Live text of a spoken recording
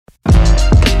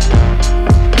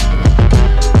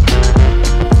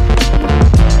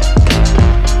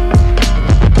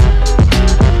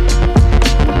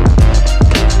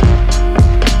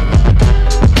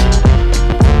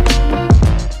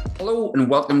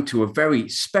welcome to a very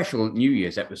special New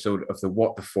Year's episode of the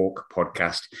What the Fork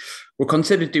podcast. We're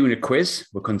considered doing a quiz.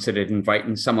 We're considered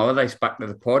inviting Sam Allardyce back to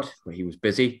the pod, where he was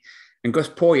busy. And Gus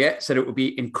Poyet said it would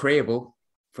be incredible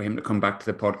for him to come back to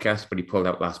the podcast, but he pulled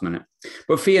out last minute.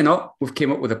 But fear not, we've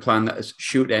came up with a plan that is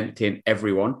sure to entertain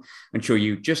everyone and show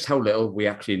you just how little we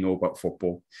actually know about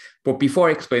football. But before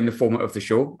I explain the format of the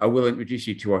show, I will introduce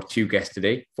you to our two guests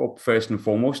today. First and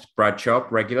foremost, Brad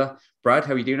Sharp, regular. Brad,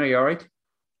 how are you doing? Are you all right?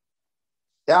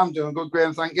 Yeah, I'm doing good,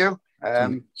 Graham. Thank you.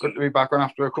 Good to be back on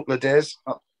after a couple of days.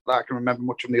 Not that I can remember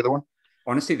much from the other one.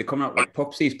 Honestly, they're coming out like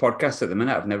pups, these podcasts at the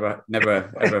minute. I've never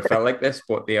ever felt like this,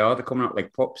 but they're coming out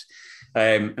like pups.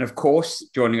 And of course,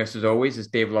 joining us as always is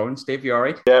Dave Lawrence. Dave, you all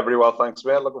right? Yeah, very well, thanks,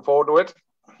 mate. Looking forward to it.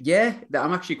 Yeah,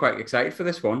 I'm actually quite excited for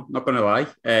this one. Not going to lie.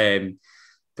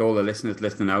 To all the listeners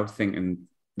listening out thinking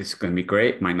this is going to be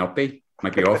great, might not be.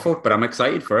 Might be awful, but I'm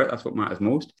excited for it. That's what matters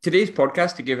most. Today's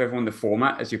podcast, to give everyone the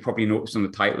format, as you probably noticed on the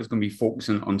title, is going to be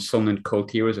focusing on Sunderland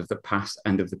cult heroes of the past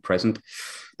and of the present.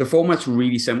 The format's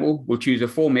really simple. We'll choose a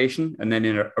formation, and then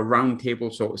in a round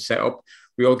table sort of setup,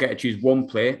 we all get to choose one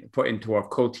player to put into our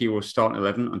cult hero starting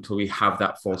 11 until we have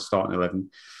that full starting 11.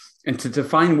 And to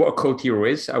define what a cult hero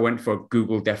is, I went for a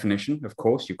Google definition. Of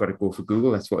course, you've got to go for Google.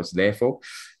 That's what it's there for.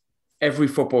 Every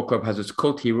football club has its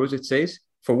cult heroes, it says.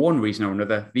 For one reason or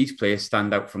another, these players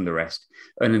stand out from the rest,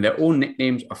 earning their own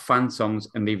nicknames or fan songs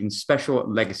and leaving special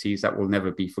legacies that will never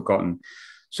be forgotten.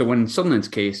 So in Sunderland's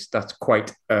case, that's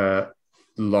quite a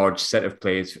large set of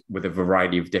players with a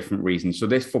variety of different reasons. So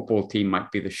this football team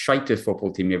might be the shitest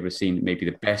football team you've ever seen. It may be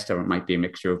the best, or it might be a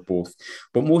mixture of both.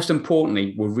 But most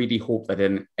importantly, we really hope that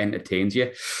it entertains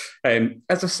you.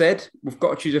 As I said, we've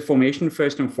got to choose a formation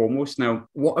first and foremost. Now,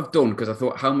 what I've done, because I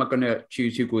thought, how am I going to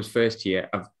choose who goes first here?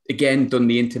 I've again done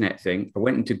the internet thing. I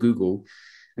went into Google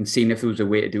and seen if there was a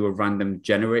way to do a random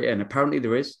generator. And apparently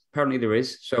there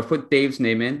is. So I put Dave's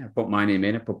name in, I put my name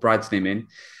in, I put Brad's name in.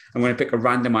 I'm going to pick a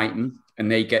random item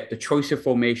and they get the choice of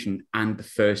formation and the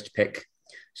first pick.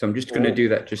 So I'm just going to do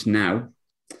that just now.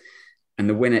 And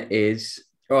the winner is,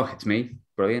 it's me.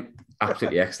 Brilliant.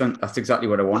 Absolutely excellent. That's exactly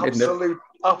what I wanted.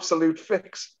 Absolute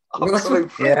fix. Absolute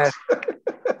fix.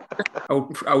 Yeah.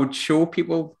 I would show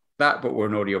people that, but we're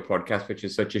an audio podcast, which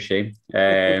is such a shame.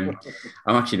 I'm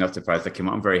actually not surprised that came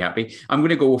out. I'm very happy. I'm going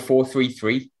to go with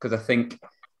 4-3-3 because I think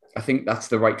that's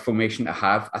the right formation to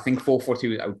have. I think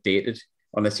 4-4-2 is outdated.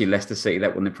 Unless you Leicester City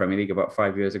that won the Premier League about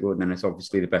 5 years ago, and then it's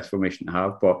obviously the best formation to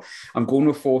have. But I'm going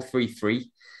with 4-3-3.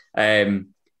 And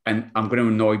I'm going to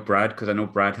annoy Brad because I know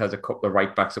Brad has a couple of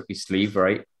right backs up his sleeve,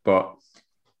 right? But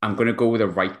I'm going to go with a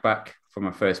right back for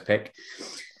my first pick.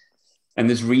 And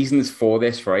there's reasons for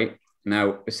this, right?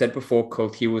 Now, I said before,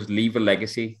 cult heroes leave a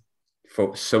legacy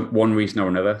for one reason or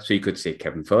another. So you could say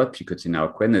Kevin Phillips, you could say Niall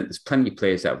Quinn. There's plenty of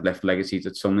players that have left legacies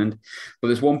at Sunderland. But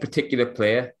there's one particular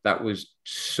player that was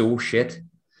so shit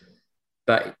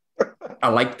that I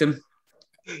liked him.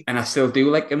 And I still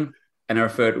do like him. And I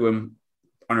refer to him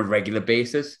on a regular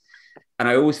basis. And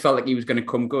I always felt like he was going to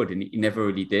come good. And he never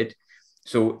really did.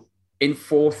 So in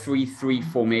 4-3-3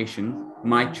 formation,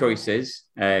 my choice is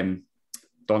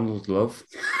Donald Love.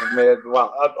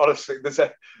 Well, honestly,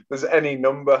 there's any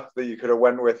number that you could have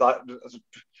went with.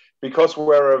 Because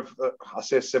we're of, I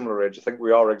say similar age. I think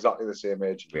we are exactly the same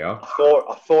age. We are.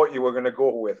 I thought you were going to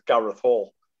go with Gareth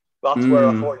Hall. That's where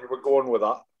I thought you were going with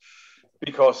that.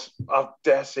 Because I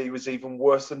dare say he was even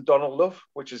worse than Donald Love,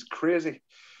 which is crazy.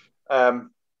 But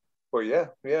yeah.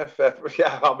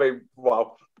 I mean,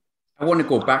 wow. I want to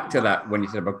go back to that when you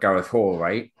said about Gareth Hall,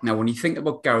 right? Now, when you think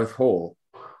about Gareth Hall,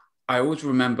 I always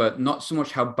remember not so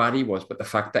much how bad he was, but the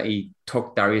fact that he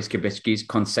took Dariusz Kubicki's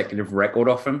consecutive record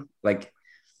off him. Like,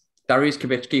 Dariusz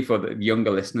Kubicki, for the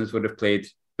younger listeners, would have played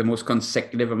the most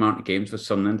consecutive amount of games for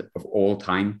Sunderland of all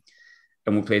time.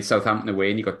 And we played Southampton away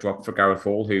and he got dropped for Gareth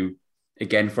Hall, who,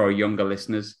 again, for our younger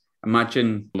listeners,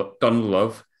 imagine Donald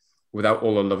Love without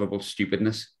all the lovable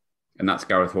stupidness. And that's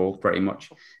Gareth Hall, pretty much.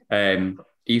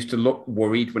 He used to look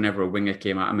worried whenever a winger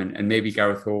came at him, and maybe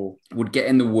Gareth Hall would get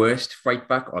in the worst right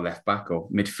back or left back or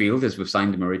midfield as we've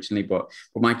signed him originally. But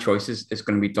my choice is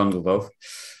going to be Donald Love.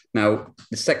 Now,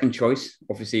 the second choice,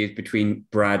 obviously, is between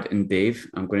Brad and Dave.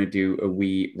 I'm going to do a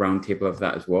wee round table of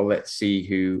that as well. Let's see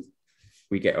who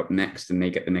we get up next, and they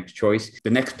get the next choice.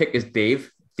 The next pick is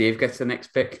Dave. Dave gets the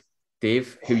next pick.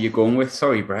 Dave, who you going with?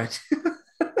 Sorry, Brad.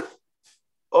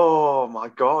 Oh, my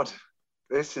God.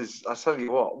 This is, I tell you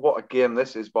what a game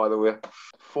this is, by the way.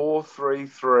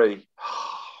 4-3-3.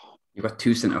 You've got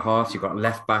two centre halves, you've got a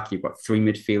left back, you've got three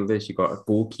midfielders, you've got a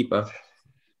goalkeeper.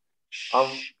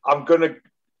 I'm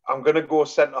gonna go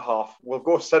centre half. We'll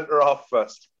go centre half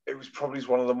first. It was probably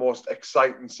one of the most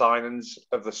exciting signings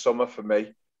of the summer for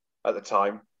me. at the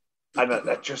time. And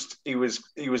he was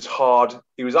hard.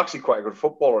 He was actually quite a good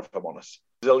footballer, if I'm honest.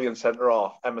 Brazilian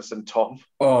centre-half, Emerson Tom.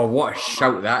 Oh, what a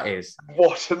shout that is.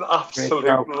 What an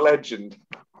absolute legend.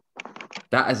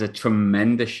 That is a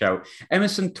tremendous shout.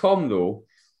 Emerson Tom, though,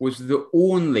 was the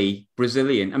only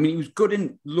Brazilian. I mean, he was good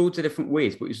in loads of different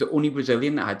ways, but he was the only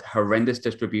Brazilian that had horrendous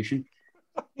distribution.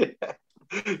 Yeah.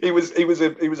 He was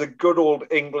a good old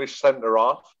English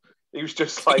centre-half. He was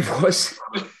just like... He was.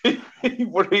 He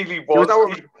really was.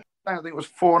 I think it was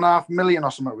 4.5 million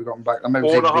or something we got him back. Maybe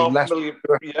 4.5 million,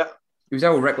 yeah. He was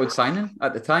our record signing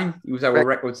at the time. He was our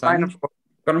record signing.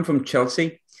 Got him from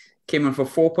Chelsea. Came in for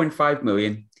 4.5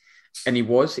 million. And he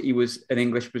was an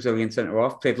English-Brazilian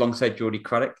centre-half. Played alongside Jody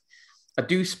Craddock. I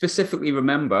do specifically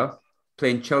remember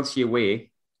playing Chelsea away.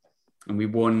 And we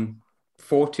won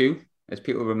 4-2. As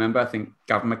people remember, I think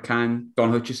Gavin McCann,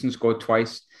 Don Hutchison scored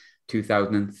twice.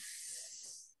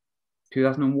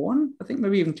 2001, I think,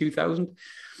 maybe even 2000.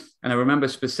 And I remember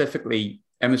specifically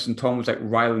Emerson Tom was like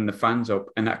riling the fans up.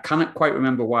 And I cannot quite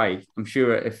remember why. I'm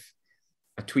sure if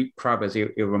I tweet Crabbers,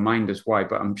 he'll remind us why.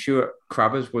 But I'm sure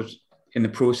Crabbers was in the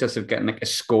process of getting like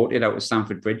escorted out of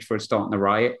Stamford Bridge for starting the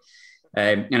riot.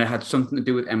 And it had something to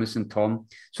do with Emerson Tom.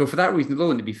 So for that reason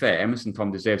alone, to be fair, Emerson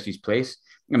Tom deserves his place.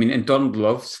 I mean, and Donald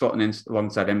Love slotting in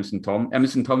alongside Emerson Tom.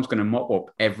 Emerson Tom's going to mop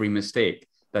up every mistake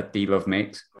that D-Love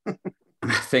makes.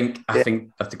 I think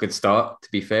that's a good start, to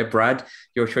be fair. Brad,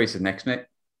 your choice is next, mate.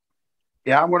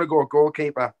 Yeah, I'm going to go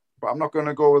goalkeeper, but I'm not going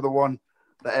to go with the one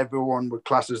that everyone would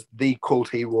class as the cult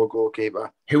hero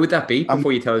goalkeeper. Who would that be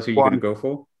before you tell us who you're going to go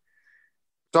for?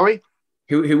 Sorry?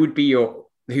 Who do you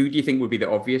think would be the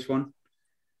obvious one?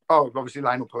 Oh, obviously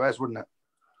Lionel Perez, wouldn't it?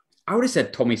 I would have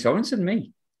said Tommy Sorensen,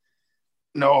 me.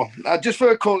 No, just for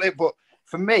a cult, but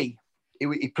for me,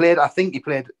 he played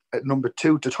at number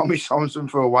 2 to Tommy Sorensen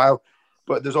for a while.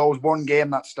 But there's always one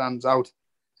game that stands out,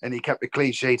 and he kept a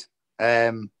clean sheet.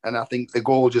 And I think the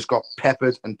goal just got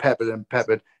peppered and peppered and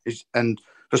peppered. And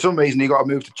for some reason, he got to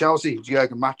move to Chelsea. It's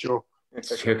Jurgen Macho.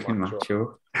 Jurgen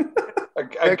Macho.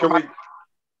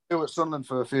 He was at Sunderland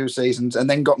for a few seasons, and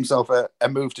then got himself a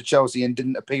move to Chelsea and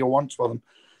didn't appear once for them.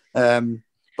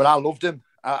 But I loved him.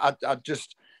 I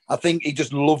think he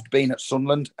just loved being at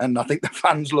Sunderland, and I think the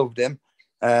fans loved him.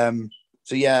 So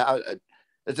yeah.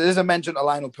 There's a mention to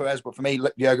Lionel Perez, but for me,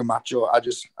 Jurgen Macho, I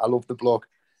love the bloke.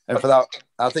 And for that,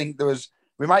 I think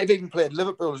we might have even played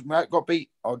Liverpool. We might have got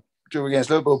beat or drew against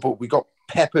Liverpool, but we got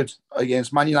peppered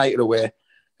against Man United away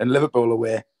and Liverpool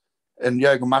away. And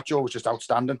Jurgen Macho was just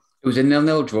outstanding. It was a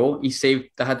 0-0 draw.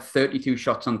 They had 32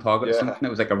 shots on target or something. It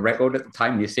was like a record at the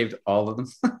time. They saved all of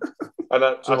them. And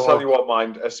I'll tell you what,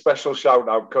 mind, a special shout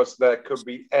out, because there could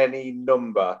be any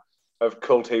number of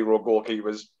cult hero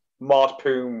goalkeepers. Mart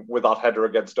Poom with that header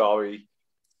against Derby.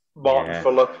 Martin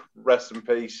Fulop, rest in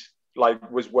peace,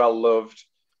 was well loved.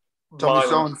 Tommy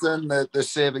Sorensen, the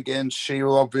save against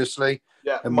Shield, obviously.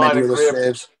 Yeah, and many other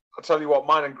saves. I'll tell you what,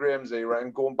 mine and Graham's era,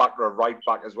 and going back to a right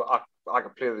back as well, I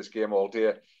could play this game all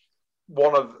day.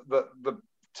 One of the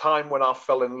time when I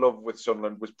fell in love with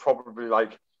Sunderland was probably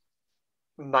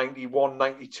 91,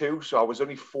 92. So I was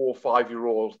only 4 or 5 year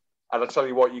old. And I'll tell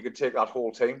you what, you could take that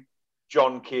whole team.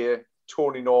 John Kay,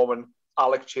 Tony Norman,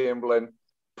 Alec Chamberlain,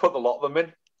 put the lot of them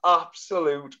in.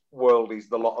 Absolute worldies,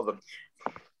 the lot of them.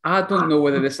 I don't know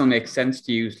whether this will make sense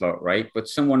to you lot, right? But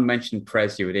someone mentioned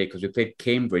Perez the other day because we played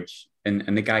Cambridge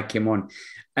and the guy came on.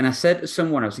 And I said to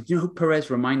someone, I was like, you know who Perez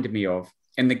reminded me of?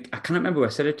 And I can't remember who I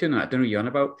said it to, and I don't know who you're on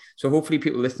about. So hopefully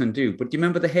people listening do. But do you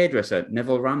remember the hairdresser,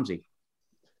 Neville Ramsey?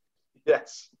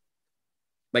 Yes.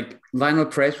 Lionel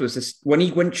Perez was this, when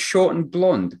he went short and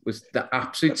blonde, was the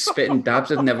absolute spit and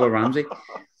dabs of Neville Ramsey.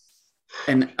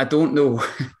 And I don't know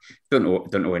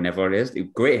where Neville is.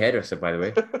 Great hairdresser, by the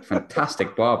way.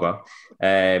 Fantastic barber.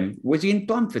 Was he in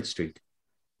Blandford Street?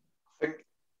 I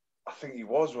think he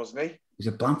was, wasn't he? He was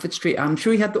at Blandford Street. I'm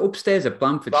sure he had the upstairs at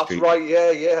Blandford Street. That's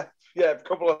right, yeah. A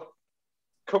couple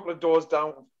of doors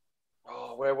down.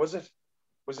 Oh, where was it?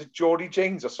 Was it Geordie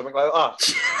Jeans or something like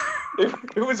that?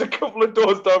 It was a couple of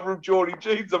doors down from Geordie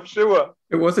Jeans, I'm sure.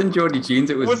 It wasn't Geordie Jeans.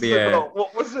 It was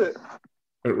what was it?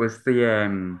 It was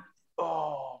the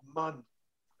oh man,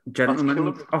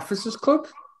 Gentlemen Officers Club.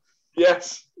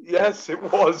 Yes, it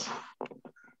was.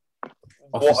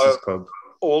 Officers Club.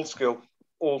 Old school.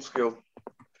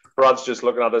 Brad's just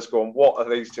looking at us, going, "What are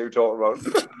these two talking about?"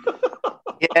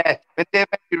 Yeah, when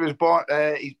David was born,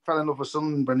 he fell in love with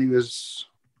Sunderland when he was.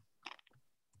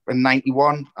 In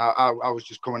 91, I was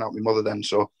just coming out with my mother then,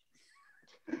 so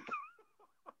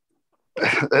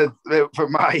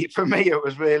for me it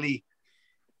was really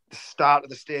the start of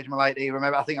the stage of my life. I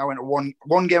remember, I think I went to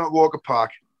one game at Walker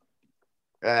Park.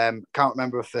 Can't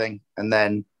remember a thing, and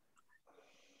then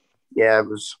yeah, it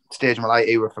was stage of my life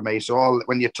era for me. So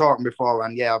when you're talking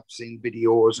beforehand, yeah, I've seen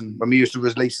videos, and when we used to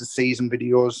release the season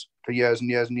videos for years and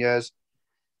years and years.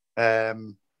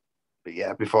 But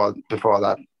yeah, before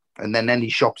that, and then any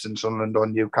shops in Sunderland or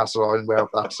Newcastle or anywhere up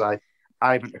that side,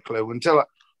 I haven't a clue.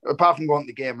 Apart from going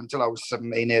to the game, until I was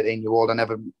 17, 18-year-old, I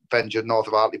never ventured north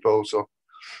of Hartlepool. So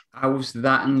I was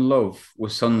that in love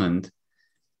with Sunderland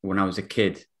when I was a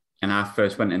kid, and I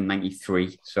first went in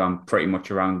 '93, so I'm pretty much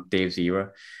around Dave's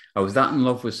era. I was that in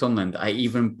love with Sunderland. I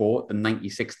even bought the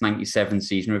 '96-'97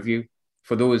 season review.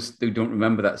 For those who don't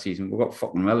remember that season, we got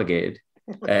fucking relegated.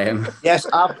 Yes,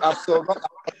 I've still got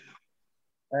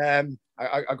that.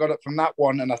 I got it from that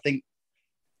one, and I think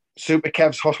Super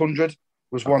Kev's Hot 100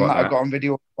 was one that I got on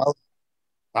video as well.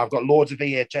 I've got loads of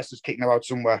VHSs kicking about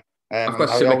somewhere. I've got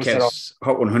Super Kev's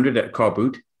Hot 100 at Car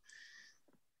Boot.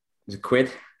 It's £1.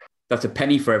 That's a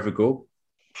penny for every goal.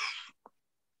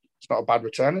 It's not a bad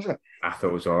return, is it? I thought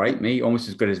it was all right, mate. Almost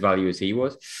as good as value as he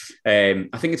was. I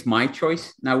think it's my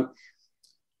choice. Now,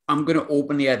 I'm going to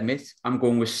openly admit I'm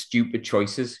going with stupid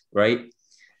choices, right?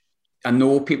 I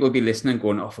know people will be listening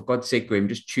going, oh, for God's sake, Graham,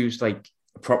 just choose like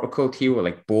a proper cult hero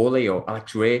like Bowley or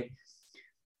Alex Ray.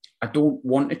 I don't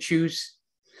want to choose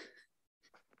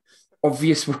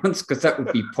obvious ones because that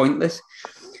would be pointless.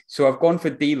 So I've gone for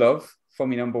D-Love for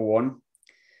my number one.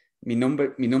 My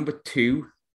number two,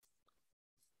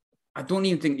 I don't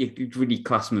even think you could really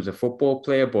class him as a football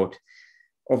player, but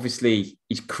obviously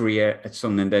his career at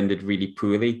Sunderland ended really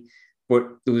poorly. But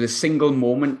there was a single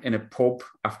moment in a pub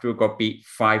after he got beat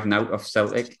 5-0 off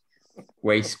Celtic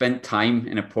where he spent time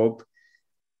in a pub.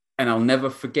 And I'll never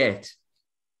forget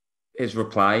his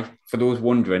reply. For those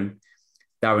wondering,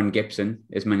 Darren Gibson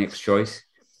is my next choice.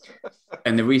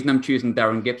 And the reason I'm choosing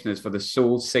Darren Gibson is for the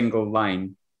sole single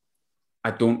line,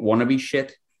 I don't want to be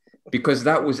shit. Because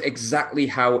that was exactly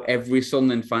how every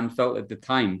Sunderland fan felt at the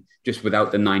time, just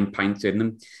without the 9 pints in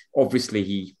them. Obviously,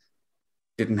 he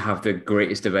didn't have the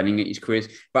greatest of ending at his career,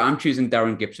 but I'm choosing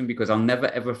Darren Gibson because I'll never,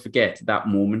 ever forget that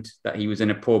moment that he was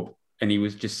in a pub and he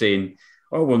was just saying,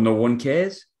 oh, well, no one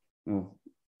cares. Well,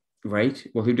 right.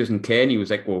 Well, who doesn't care? And he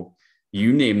was like, well,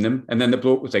 you name them. And then the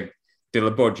bloke was like,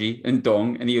 Dillabodji and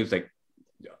Dong. And he was like,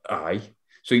 aye.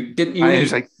 So he didn't... He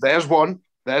was like, there's one.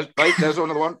 There's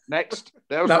another one. Next.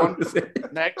 There's one.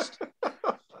 Next.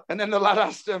 And then the lad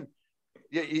asked him,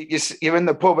 you're in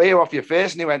the pub here off your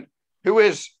face. And he went, who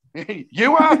is?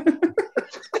 You are.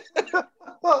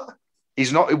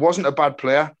 He's not. He wasn't a bad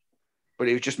player, but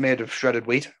he was just made of shredded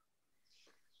wheat.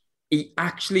 He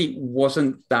actually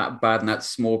wasn't that bad in that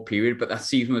small period, but that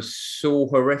season was so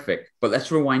horrific. But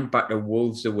let's rewind back to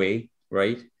Wolves away,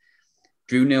 right?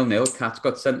 Drew 0-0, Cats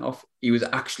got sent off. He was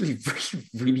actually really,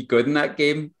 really good in that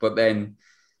game, but then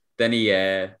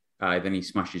he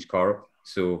smashed his car up,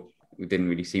 so we didn't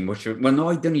really see much of it. Well, no,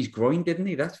 he done his groin, didn't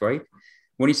he? That's right.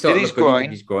 When he started his groin.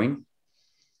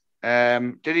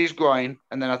 Did his groin,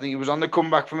 and then I think he was on the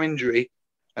comeback from injury,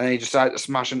 and then he decided to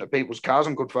smash into people's cars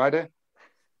on Good Friday.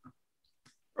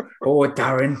 Oh,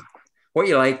 Darren, what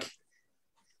you like?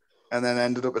 And then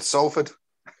ended up at Salford.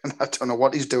 And I don't know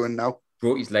what he's doing now.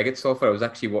 Broke his leg at Salford. I was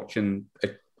actually watching a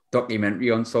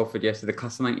documentary on Salford yesterday, the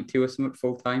Class of 92 or something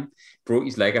full time. Broke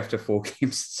his leg after 4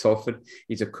 games at Salford.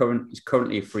 He's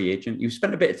currently a free agent. He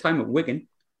spent a bit of time at Wigan.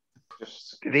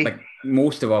 Did he? Like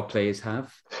most of our players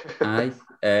have. Aye.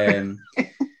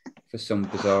 For some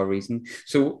bizarre reason.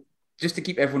 So just to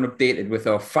keep everyone updated with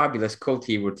our fabulous cult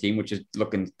hero team, which is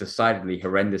looking decidedly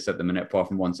horrendous at the minute, apart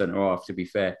from one centre half, to be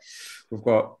fair. We've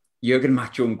got Jurgen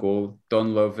Macho in goal,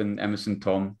 Don Love and Emerson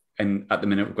Tom. And at the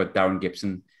minute, we've got Darren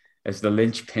Gibson as the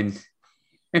linchpin.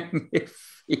 I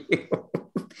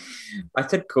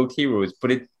said cult heroes,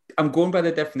 but I'm going by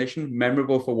the definition,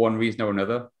 memorable for one reason or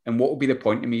another. And what would be the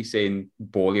point of me saying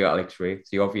Bowley or Alex Ray?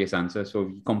 It's the obvious answer. So if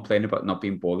you complain about not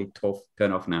being Bowley, tough,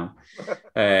 turn off now.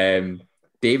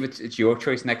 Dave, it's your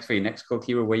choice next for your next cult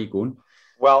hero. Where are you going?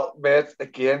 Well, mate,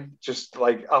 again, just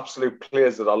like absolute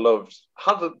players that I loved.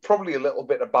 Had probably a little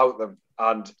bit about them.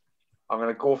 And I'm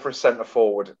going to go for a centre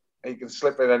forward. He can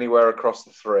slip in anywhere across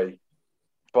the three.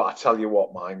 But I tell you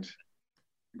what, mind.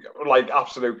 Like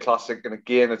absolute classic. And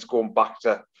again, it's going back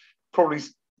to probably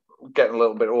getting a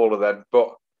little bit older then.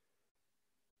 But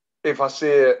if I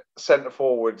say centre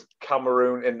forward,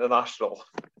 Cameroon international,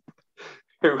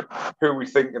 who are we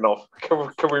thinking of? Can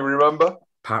we remember?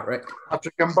 Patrick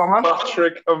Mboma.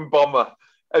 Patrick Mboma.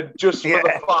 And just for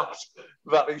the fact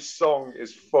that his song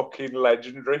is fucking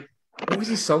legendary. What was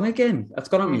his song again? That's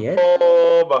gone on my head.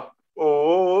 Mboma.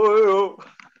 Oh,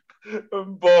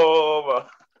 Mboma.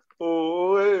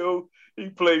 Oh, he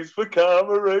plays for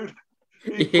Cameroon.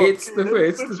 He hates the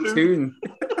words of the tune.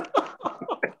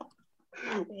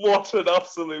 What an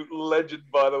absolute legend,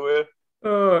 by the way.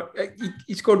 Oh,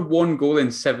 he scored 1 goal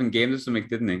in 7 games or something,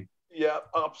 didn't he? Yeah,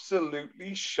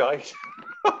 absolutely shite.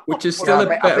 Which is still a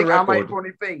better I think record. I might have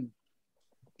only been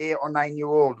 8 or 9 year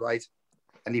old, right?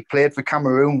 And he played for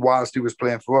Cameroon whilst he was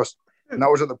playing for us. And that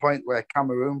was at the point where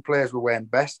Cameroon players were wearing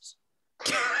vests.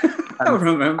 I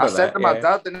remember I said that, to my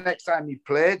dad the next time he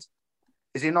played,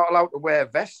 is he not allowed to wear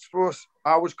vests for us?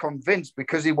 I was convinced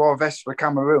because he wore vests for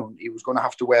Cameroon, he was going to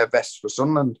have to wear vests for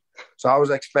Sunderland. So I was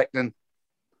expecting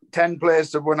 10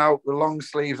 players to run out with long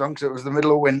sleeves on because it was the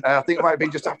middle of winter. I think it might have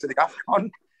been just after the AFCON.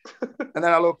 And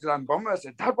then I looked at Anne Bomber and I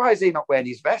said, Dad, why is he not wearing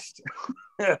his vest?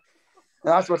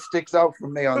 That's what sticks out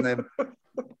from me on them.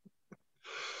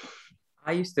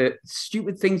 I used to,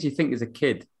 stupid things you think as a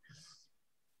kid.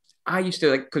 I used to,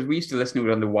 like, because we used to listen to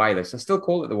it on the wireless. I still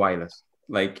call it the wireless.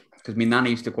 Like, because my nana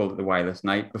used to call it the wireless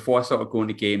night. Before I started going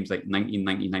to games like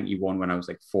 1990, 91, when I was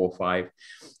like 4 or 5, I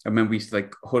remember we used to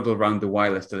like huddle around the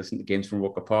wireless to listen to games from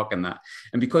Roker Park and that.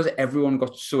 And because everyone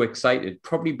got so excited,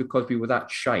 probably because we were that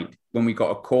shite, when we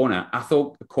got a corner, I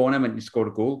thought the corner meant you scored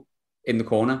a goal in the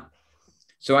corner.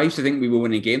 So I used to think we were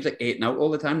winning games like 8-0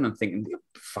 all the time. And I'm thinking,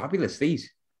 fabulous,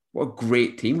 these. What a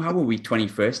great team. How were we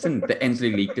 21st in the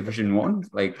Ensley League Division 1?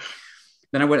 Like,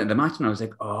 then I went to the match and I was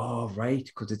like, oh, right,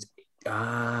 because it's,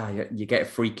 you get a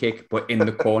free kick, but in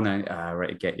the corner.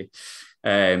 Right, I get you.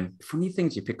 Funny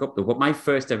things you pick up, though. But my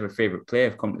first ever favourite player,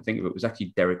 I've come to think of it, was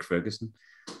actually Derek Ferguson.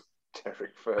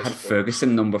 Derek Ferguson. I had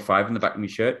Ferguson number 5 on the back of my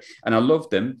shirt, and I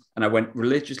loved him. And I went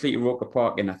religiously to Roker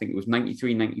Park in, I think it was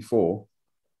 93, 94,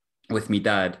 with me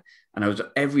dad. And I was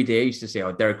every day I used to say,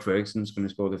 oh, Derek Ferguson's going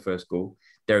to score the first goal.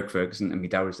 Derek Ferguson. And my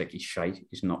dad was like, he's shite.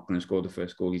 He's not going to score the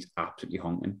first goal. He's absolutely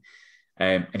honking.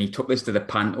 And he took this to the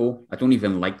Panto. I don't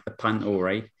even like the Panto,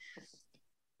 right?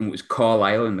 And it was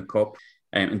Carlisle in the cup.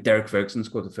 And Derek Ferguson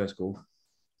scored the first goal.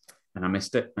 And I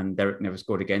missed it. And Derek never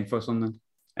scored again for something.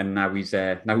 And now he's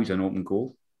an open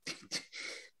goal.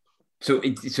 So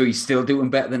he's still doing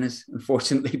better than us,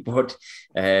 unfortunately. But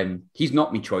he's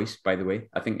not my choice, by the way.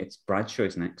 I think it's Brad's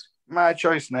choice next. My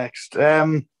choice next.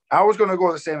 I was going to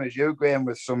go the same as you, Graham,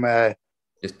 with some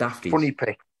just dafty funny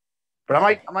pick. But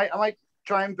I might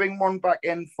try and bring one back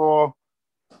in for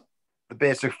the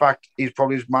basic fact he's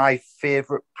probably my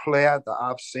favourite player that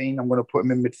I've seen. I'm going to put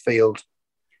him in midfield.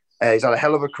 He's had a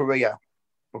hell of a career,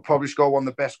 but probably scored one of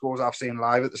the best goals I've seen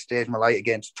live at the stage of my life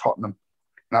against Tottenham.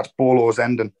 And that's Bolo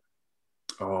Zenden.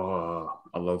 Oh,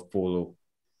 I love Bolo.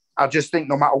 I just think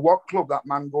no matter what club that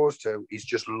man goes to, he's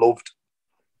just loved.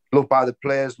 Loved by the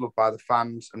players, loved by the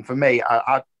fans. And for me,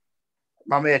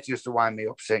 my mates used to wind me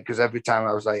up saying, because every time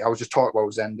I was just talking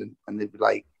about Zenden, and they'd be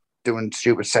like doing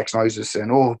stupid sex noises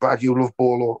saying, oh, Brad, you love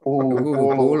Bolo. Oh,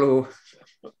 Bolo.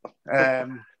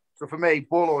 So for me,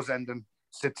 Bolo Zenden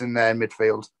sits in there in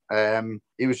midfield.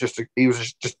 He was just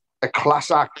a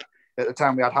class act at the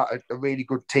time. We had a really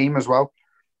good team as well.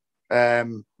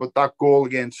 But that goal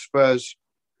against Spurs,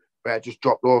 where it just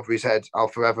dropped over his head, I'll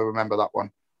forever remember that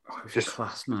one. Oh, just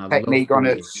class, man. Technique on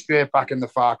it, straight back in the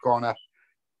far corner.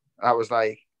 I was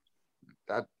like,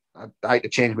 I had to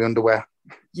change my underwear.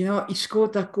 You know, he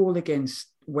scored that goal against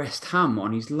West Ham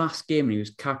on his last game and he was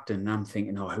captain. And I'm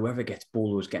thinking, oh, whoever gets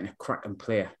Bolo is getting a cracking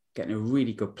player, getting a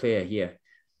really good player here.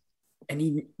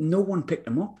 And no one picked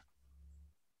him up.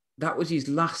 That was his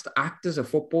last act as a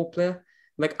football player.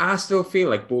 Like, I still feel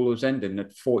like Bolo Zenden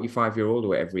at 45-year-old or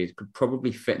whatever he is could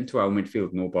probably fit into our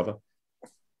midfield, no bother.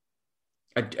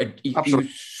 He was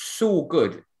so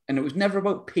good. And it was never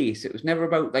about pace. It was never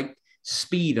about like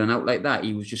speed and out like that.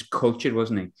 He was just cultured,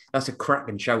 wasn't he? That's a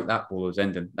cracking shout, that Bolo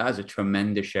Zenden. That is a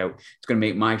tremendous shout. It's going to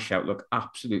make my shout look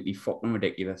absolutely fucking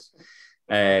ridiculous.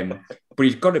 But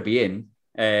he's got to be in.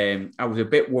 I was a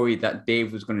bit worried that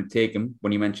Dave was going to take him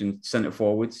when he mentioned centre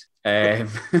forwards. But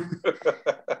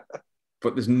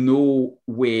there's no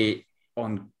way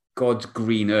on God's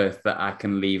green earth that I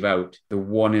can leave out the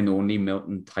one and only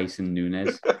Milton Tyson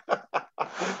Nunes.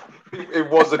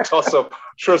 It was a toss-up.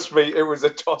 Trust me, it was a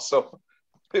toss-up.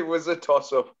 It was a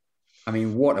toss-up. I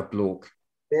mean, what a bloke.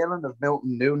 Feeling of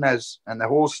Milton Nunes and the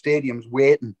whole stadium's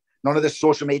waiting. None of this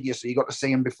social media, so you got to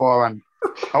see him before. And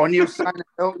when you signed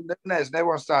Milton Nunes, and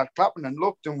everyone started clapping and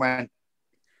looked and went,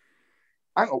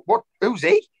 hang on, what? Who's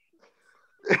he?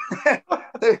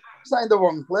 They signed the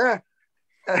wrong player.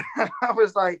 And I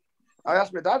was like, I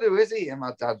asked my dad, who is he? And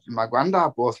my dad and my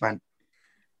granddad both went,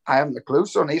 I haven't a clue,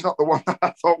 son. He's not the one that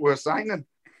I thought we were signing.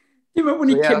 You remember when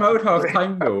he came out half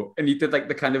time though, and he did like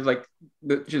the kind of like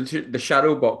the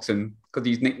shadow boxing because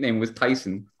his nickname was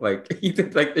Tyson. Like he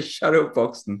did like the shadow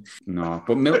boxing. No,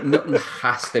 but Milton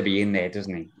has to be in there,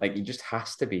 doesn't he? Like he just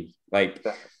has to be. Like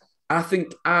I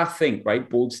think right,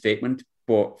 bold statement.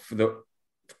 But for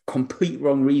complete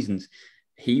wrong reasons,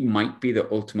 he might be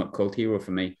the ultimate cult hero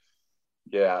for me.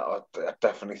 Yeah, I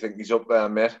definitely think he's up there,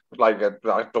 mate. Like,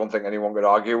 I don't think anyone could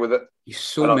argue with it. He's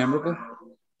so memorable.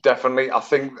 Definitely.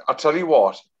 I tell you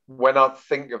what, when I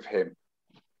think of him,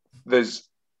 I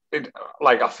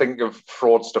think of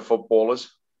fraudster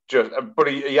footballers. But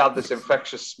he had this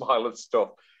infectious smile and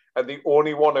stuff. And the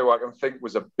only one who I can think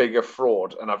was a bigger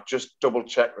fraud, and I've just double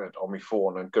checked it on my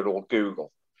phone and good old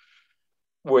Google,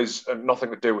 was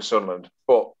nothing to do with Sunderland.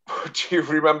 But do you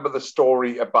remember the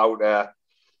story about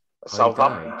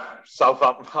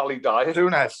Southampton Ali Dyer?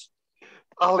 Souness.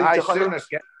 Ali Dyer. Souness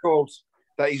gets told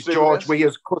that he's Souness. George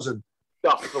Weah's cousin.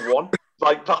 That's the one.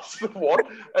 That's the one.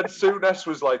 And Souness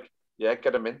was like, yeah,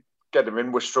 get him in. Get him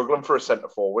in. We're struggling for a centre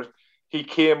forward. He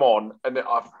came on, and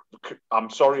I'm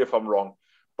sorry if I'm wrong,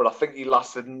 but I think he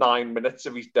lasted 9 minutes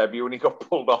of his debut and he got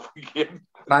pulled off again.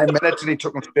 9 minutes and he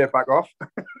took him straight back off.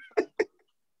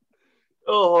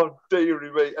 Oh,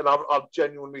 dearie me. And I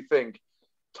genuinely think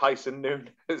Tyson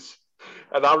Nunes.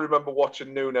 And I remember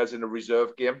watching Nunes in a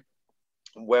reserve game.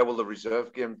 Where will the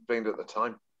reserve game been at the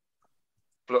time?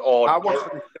 I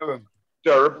watched him in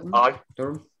Durham.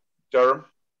 Durham.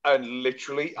 And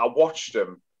literally, I watched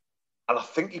him. And I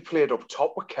think he played up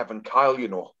top with Kevin Kyle, you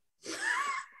know.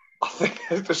 I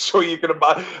think, so you can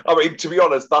imagine. I mean, to be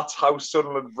honest, that's how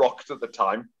Sunderland rocked at the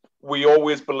time. We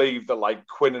always believed that, like,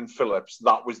 Quinn and Phillips,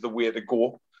 that was the way to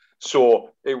go. So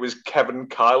it was Kevin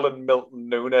Kyle and Milton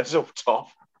Nunes up top.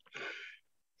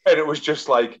 And it was just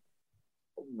like,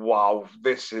 wow,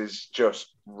 this is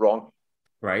just wrong.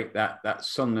 Right, that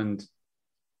Sunderland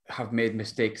have made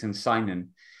mistakes in signing.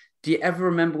 Do you ever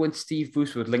remember when Steve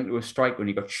Bruce was linked to a strike when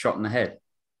he got shot in the head?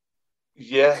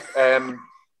 Yeah.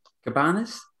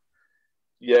 Cabanas?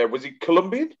 Yeah, was he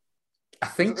Colombian? I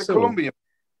think so. Colombian.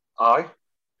 Aye.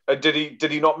 Did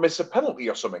he not miss a penalty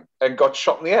or something and got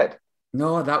shot in the head?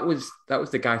 No, that was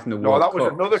the guy from the World Cup. No,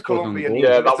 that was another Colombian.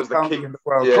 Yeah, that was the king in the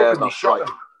World Cup. That's right.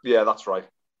 Yeah, that's right.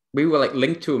 We were like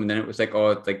linked to him, and then it was like,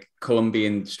 oh, the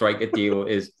Colombian striker deal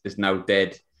is now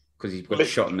dead because he got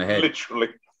shot in the head. Literally.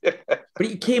 But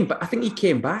he came back. I think he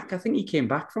came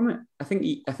back from it. I think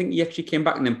he actually came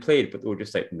back and then played, but they were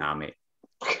just like, nah, mate.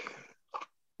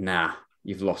 Nah,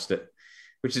 you've lost it.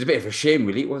 Which is a bit of a shame,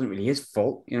 really. It wasn't really his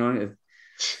fault, you know.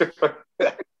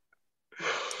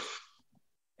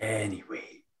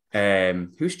 Anyway,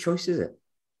 whose choice is it?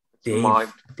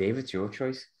 Mine. Dave, it's your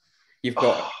choice. You've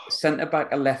got a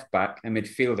centre-back, a left-back, a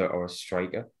midfielder, or a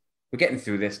striker. We're getting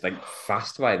through this like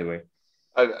fast, by the way.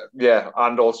 Yeah,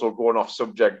 and also going off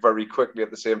subject very quickly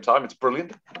at the same time. It's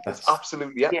brilliant. That's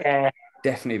absolutely it. Yeah.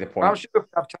 Definitely the point. I should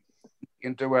have time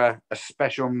to do a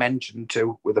special mention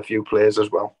too with a few players as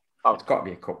well. It's got to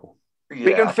be a couple. Yeah.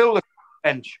 We can fill the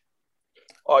bench.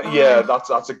 Oh, yeah,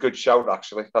 that's a good shout,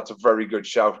 actually. That's a very good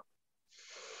shout.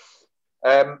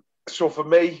 So for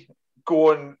me,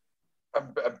 going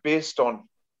based on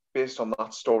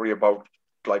that story about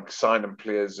like signing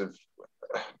players of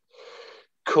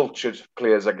cultured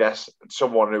players, I guess,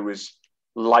 someone who was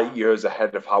light years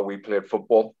ahead of how we played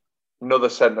football. Another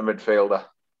centre midfielder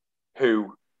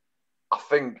who I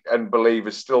think and believe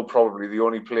is still probably the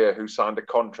only player who signed a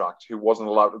contract who wasn't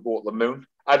allowed to go to the moon.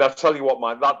 And I'll tell you what,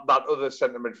 man, that other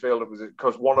centre midfielder was it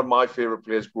because one of my favourite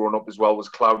players growing up as well was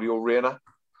Claudio Reyna.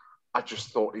 I just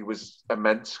thought he was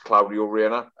immense, Claudio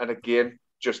Reyna. And again,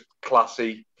 just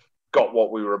classy, got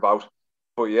what we were about.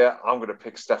 But yeah, I'm going to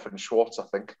pick Stefan Schwartz, I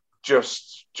think.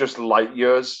 Just light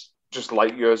years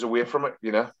away from it,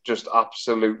 you know, just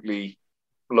absolutely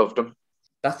loved him.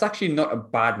 That's actually not a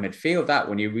bad midfield, that,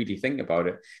 when you really think about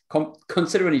it.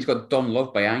 Considering he's got Don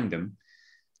Love behind him,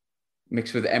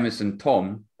 mixed with Emerson,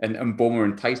 Tom, and Boma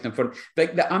and Tyson in front.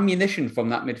 Like, the ammunition from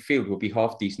that midfield will be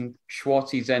half decent.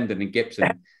 Schwartzy's ending and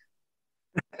Gibson.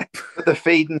 The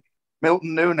feeding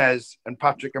Milton Nunes and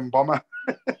Patrick Mboma.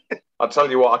 I'll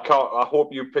tell you what, I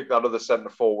hope you pick that other centre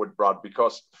forward, Brad,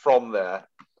 because from there,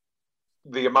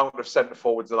 the amount of centre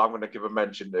forwards that I'm going to give a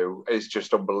mention to is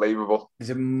just unbelievable. There's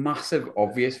a massive,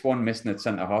 obvious one missing at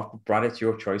centre half. But Brad, it's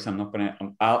your choice. I'm not going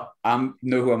to. I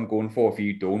know who I'm going for if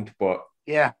you don't. But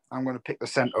yeah, I'm going to pick the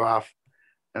centre half,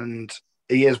 and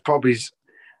he is probably,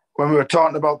 when we were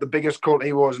talking about the biggest cult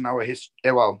he was in our history,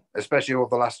 well, especially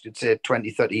over the last, you'd say, 20,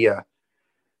 30 years.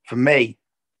 For me,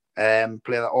 player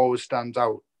that always stands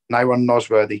out, Nyron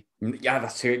Nosworthy. Yeah,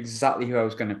 that's exactly who I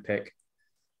was going to pick.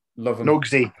 Love him.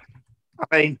 Nugsy.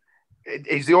 I mean,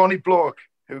 he's the only bloke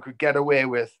who could get away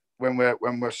with when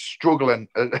we're struggling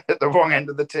at the wrong end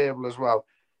of the table as well,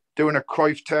 doing a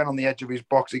Cruyff turn on the edge of his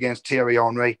box against Thierry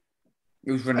Henry.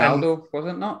 It was Ronaldo, was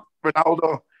it not?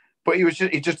 Ronaldo, but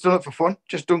he just done it for fun,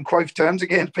 just done Cruyff turns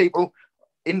against people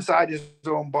inside his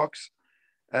own box.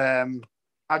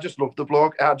 I just loved the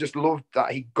bloke. I just loved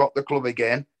that he got the club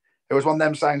again. It was one of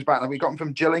them signs back that we got him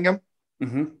from Gillingham.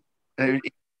 Mm-hmm.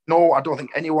 No, I don't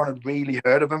think anyone had really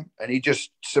heard of him, and he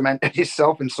just cemented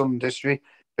himself in Sunderland history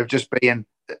of just being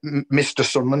Mr.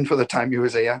 Sunderland for the time he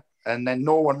was here. And then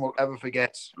no one will ever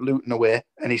forget Luton away,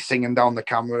 and he's singing down the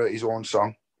camera his own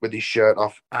song with his shirt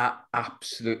off. I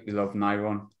absolutely love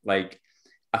Nyron. Like,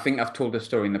 I think I've told this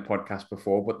story in the podcast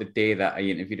before, but the day that I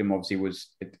interviewed him obviously was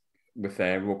with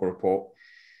Roker Report.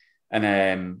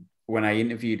 And when I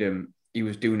interviewed him, he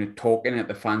was doing a talking at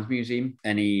the Fans Museum,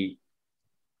 and he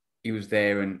was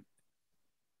there, and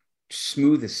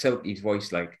smooth as silk, his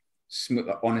voice, like smooth,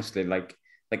 honestly, like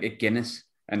a Guinness.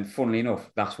 And funnily enough,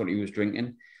 that's what he was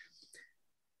drinking.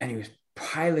 And he was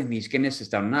piling these Guinnesses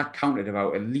down. And I counted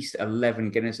about at least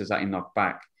 11 Guinnesses that he knocked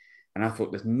back. And I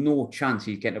thought, there's no chance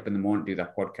he's getting up in the morning to do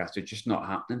that podcast. It's just not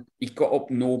happening. He got up,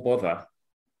 no bother.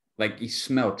 Like, he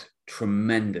smelt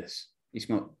tremendous. He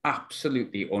smelled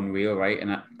absolutely unreal, right?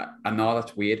 And I know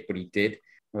that's weird, but he did.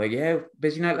 I'm like, yeah,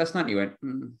 busy night last night. He went,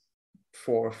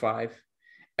 4 or 5.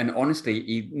 And honestly,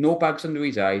 he no bags under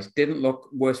his eyes, didn't look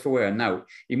worse for wear. Now,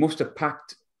 he must have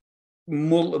packed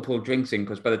multiple drinks in,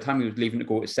 because by the time he was leaving to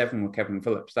go to 7 with Kevin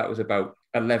Phillips, that was about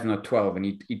 11 or 12. And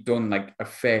he'd done like a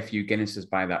fair few Guinnesses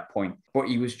by that point. But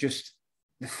he was just,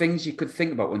 the things you could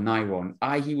think about with Nyron,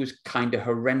 he was kind of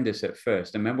horrendous at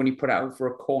first. And remember when he put it out for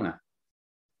a corner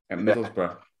at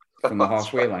Middlesbrough from the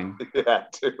halfway line? Yeah,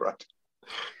 too right.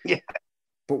 Yeah.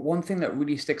 But one thing that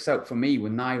really sticks out for me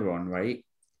with Nyron, right?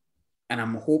 And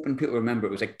I'm hoping people remember,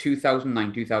 it was like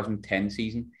 2009, 2010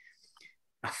 season.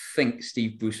 I think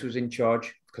Steve Bruce was in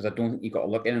charge, because I don't think he got a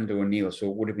look in under O'Neill, so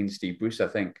it would have been Steve Bruce, I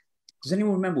think. Does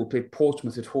anyone remember we played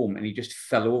Portsmouth at home and he just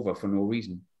fell over for no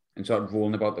reason and started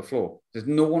rolling about the floor? Does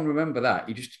no one remember that?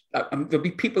 He just, there'll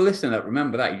be people listening that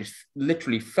remember that. He just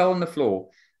literally fell on the floor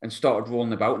and started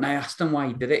rolling about. And I asked him why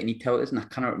he did it, and he told us, and I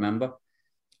cannot remember.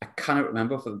 I cannot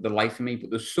remember for the life of me, but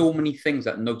there's so many things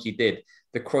that Nugsy did.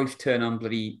 The Cruyff turn on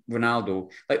bloody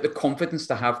Ronaldo, like the confidence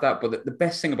to have that. But the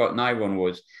best thing about Nyron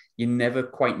was you never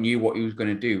quite knew what he was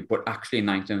going to do, but actually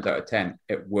 9 times out of 10,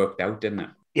 it worked out, didn't it?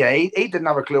 Yeah, he didn't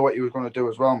have a clue what he was going to do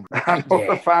as well. And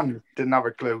the fan didn't have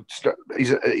a clue.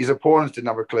 His opponents didn't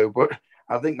have a clue, but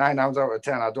I think 9 times out of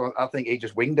 10, I think he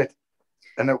just winged it,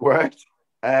 and it worked.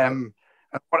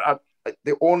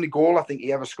 The only goal I think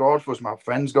he ever scored was my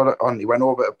friend's got it on. He went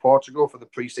over to Portugal for the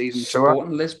pre-season tour.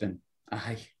 Sporting Lisbon.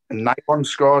 Aye. And Nyron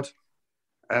scored.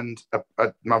 And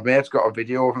my mate's got a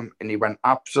video of him, and he went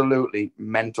absolutely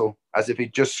mental, as if he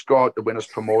just scored to win us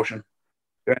promotion.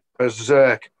 He went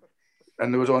berserk.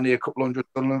 And there was only a couple hundred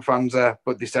Sunderland fans there,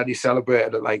 but they said he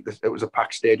celebrated it like this. It was a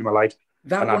packed stadium of light.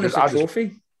 That one is a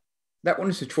trophy. That one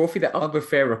is a trophy, the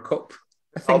Albufeira Cup,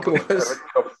 I think it was.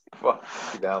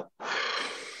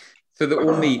 So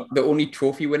the only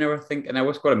trophy winner, I think, and I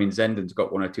was quite, Zenden's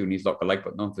got 1 or 2 in his locker, like,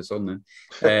 but none for Sunderland.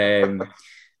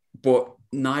 But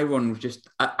Nyron was just,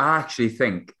 I actually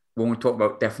think when we talk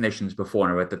about definitions before,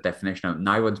 and I read the definition out,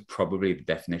 Nyron's probably the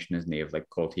definition, isn't he, of like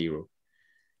cult hero?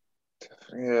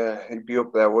 Yeah, he'd be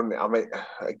up there, wouldn't he?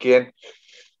 Again,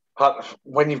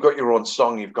 when you've got your own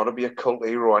song, you've got to be a cult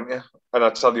hero, aren't you? And I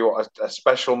tell you what, a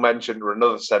special mention to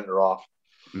another centre half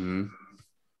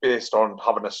based on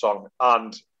having a song.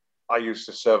 And I used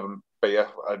to serve him beer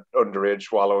at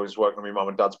underage while I was working at my mum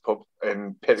and dad's pub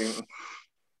in Piddington.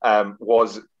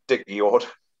 Was Dickie Ord.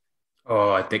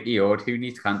 Oh, Dickie Ord. Who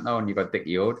needs Cantona when you got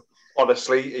Dickie Ord?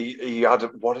 Honestly, he had,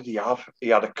 what did he have? He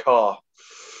had a car,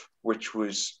 which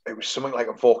was something like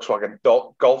a Volkswagen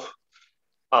Golf.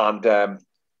 And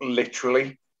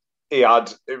literally, it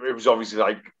was obviously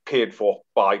like paid for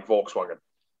by Volkswagen.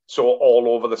 So all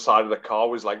over the side of the car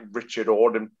was like Richard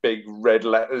Ord in big red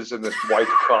letters in this white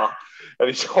car. And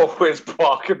he's always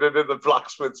parking it in the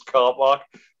blacksmith's car park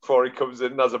before he comes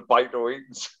in and has a bite to eat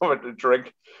and something to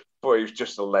drink. But he was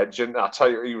just a legend. I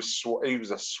tell you, he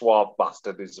was a suave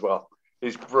bastard as well.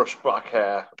 His brushed back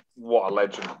hair, what a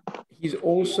legend. He's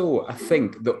also, I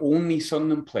think, the only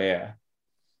Sunderland player,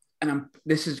 and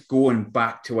this is going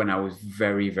back to when I was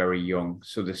very, very young,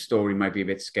 so the story might be a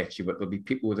bit sketchy, but there'll be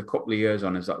people with a couple of years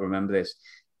on us that remember this.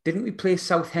 Didn't we play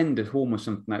Southend at home or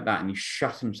something like that, and he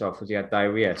shat himself because he had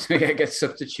diarrhea, so he gets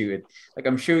substituted? Like,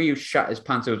 I'm sure he shat his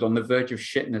pants. I was on the verge of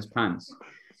shitting his pants.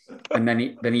 And then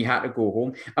he had to go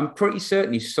home. I'm pretty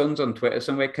certain his son's on Twitter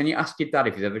somewhere. Can you ask your dad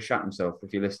if he's ever shat himself,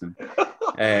 if you're listening?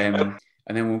 And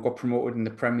then when we got promoted in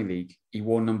the Premier League, he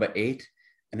wore number 8,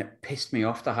 and it pissed me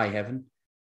off to high heaven.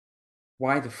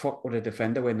 Why the fuck would a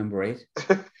defender wear number 8?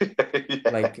 Yes.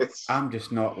 Like, I'm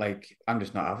just not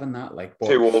having that. Like, but,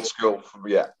 too old school.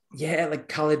 Yeah. Yeah, like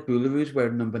Khalid Boularouz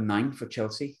wearing number 9 for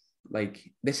Chelsea.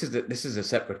 like this is a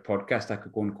separate podcast. I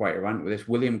could go on quite a rant with this.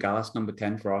 William Gallas, number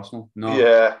 10 for Arsenal. No,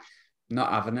 Yeah.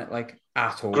 not having it like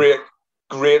at all.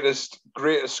 Greatest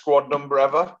squad number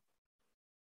ever.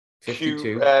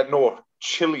 52.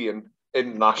 Chilean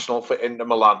international for Inter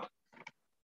Milan.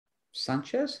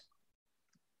 Sanchez?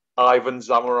 Ivan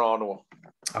Zamorano.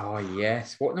 Oh,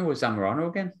 yes. What number was Zamorano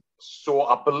again? So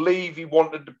I believe he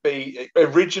wanted to be...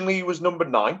 Originally, he was number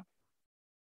 9.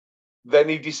 Then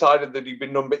he decided that he'd be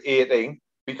number 18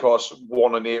 because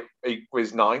 1 and 8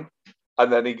 equals 9.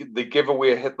 And then the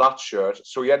giveaway hit that shirt.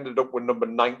 So he ended up with number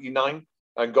 99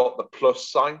 and got the plus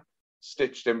sign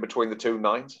stitched in between the 2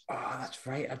 9s. Oh, that's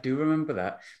right. I do remember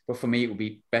that. But for me, it would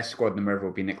be best squad number ever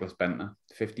would be Nicholas Bentner,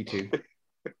 52.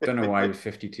 Don't know why he was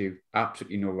 52.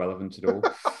 Absolutely no relevance at all.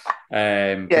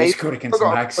 He scored against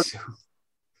Max.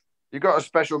 You got a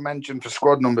special mention for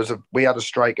squad numbers. We had a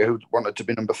striker who wanted to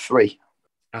be number 3.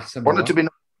 Wanted to be.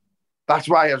 That's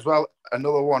why as well.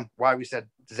 Another one. Why we said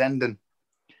Zenden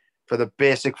for the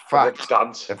basic fact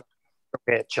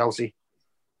of Chelsea.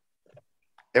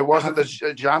 It wasn't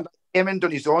the Jan came in,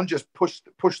 done his own, just pushed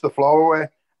the floor away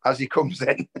as he comes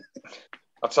in.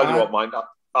 I'll tell you what, mine.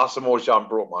 Asamoah Gyan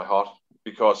broke my heart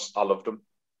because I loved him.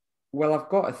 Well, I've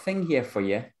got a thing here for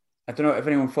you. I don't know if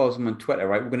anyone follows him on Twitter,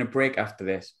 right? We're going to break after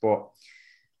this, but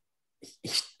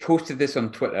he posted this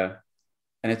on Twitter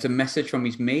and it's a message from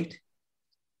his mate.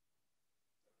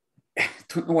 I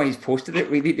don't know why he's posted it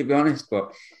really, to be honest,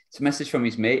 but it's a message from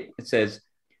his mate. It says,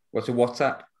 what's a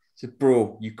WhatsApp? It says,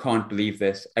 bro, you can't believe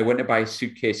this. I went to buy a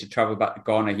suitcase to travel back to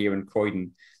Ghana here in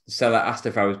Croydon. The seller asked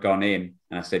if I was Ghanaian,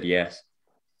 and I said yes.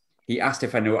 He asked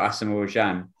if I know Asamoah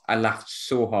Gyan. I laughed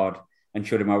so hard and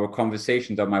showed him our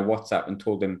conversations on my WhatsApp and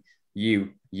told him,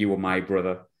 you are my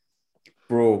brother.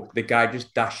 Bro, the guy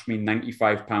just dashed me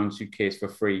 £95 suitcase for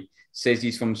free. Says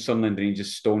he's from Sunderland and he's a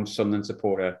stone Sunderland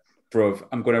supporter. Bruv,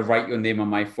 I'm going to write your name on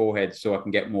my forehead so I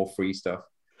can get more free stuff.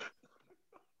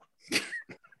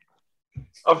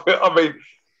 I mean,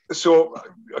 so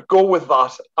go with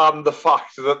that and the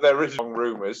fact that there is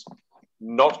rumours,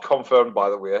 not confirmed by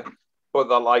the way, but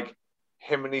that like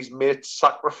him and his mate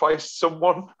sacrificed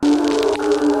someone.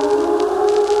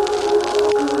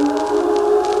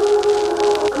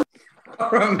 I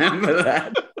remember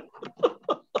that.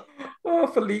 Oh,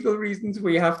 for legal reasons,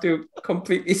 we have to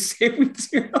completely say we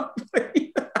do not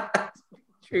believe that.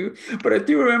 True, but I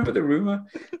do remember the rumor.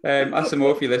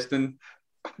 Asamoah, if you're listening,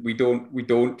 we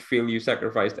don't feel you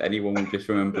sacrificed anyone. We just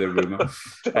remember the rumor.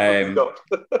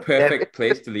 Perfect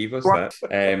place to leave us.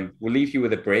 That we'll leave you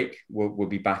with a break. We'll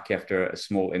be back after a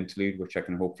small interlude, which I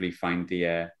can hopefully find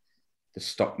the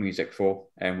stock music for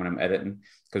when I'm editing,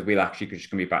 because we'll actually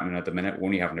just going to be back in another minute. We're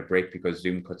only having a break because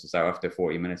Zoom cuts us out after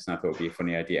 40 minutes, and I thought it would be a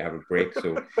funny idea to have a break.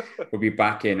 So we'll be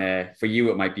back in, for you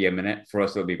it might be a minute, for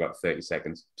us it'll be about 30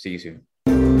 seconds. See you soon.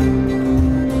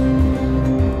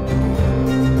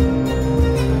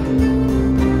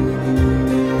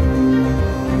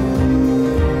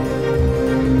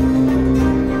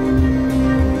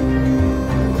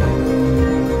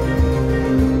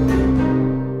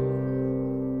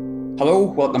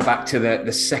 Welcome back to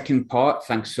the second part.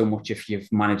 Thanks so much if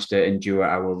you've managed to endure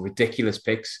our ridiculous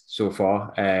picks so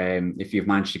far. If you've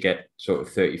managed to get sort of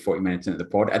 30, 40 minutes into the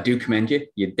pod, I do commend you.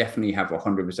 You definitely have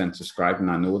 100% subscribed,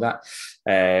 and I know that.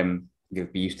 You'll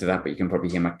be used to that, but you can probably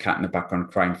hear my cat in the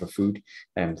background crying for food.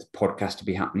 The podcast to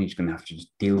be happening, you're just going to have to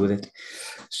just deal with it.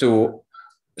 So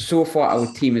far, our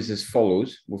team is as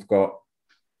follows. We've got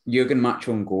Jurgen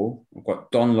Macho on goal. We've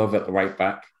got Don Love at the right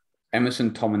back.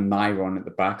 Emerson, Tom and Nyron at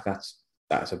the back. That's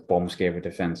a bomb scare of a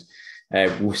defence.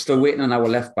 We're still waiting on our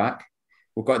left back.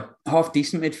 We've got half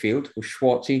decent midfield with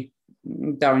Schwartzy,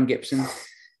 Darren Gibson,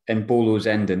 and Bolo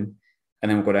Zenden. And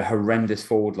then we've got a horrendous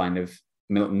forward line of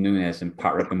Milton Nunes and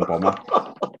Patrick and Bomber.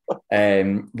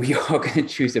 We are going to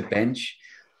choose a bench.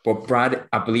 But Brad,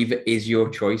 I believe it is your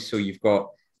choice. So you've got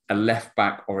a left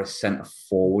back or a centre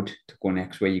forward to go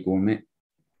next. Where you going, mate?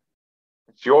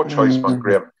 It's your choice, man,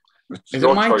 Graham. Is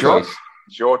it my choice?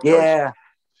 It's your choice. Yeah.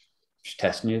 Just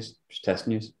testing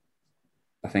you.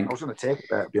 I think. I was going to take it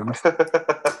there, to be honest.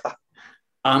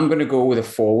 I'm going to go with a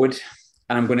forward,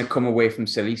 and I'm going to come away from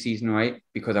silly season, right?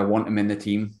 Because I want him in the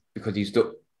team, because he's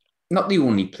not the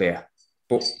only player,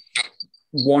 but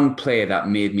one player that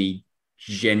made me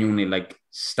genuinely like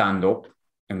stand up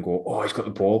and go, oh, he's got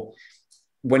the ball.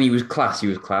 When he was class, he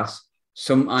was class.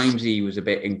 Sometimes he was a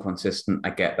bit inconsistent.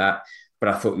 I get that. But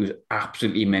I thought he was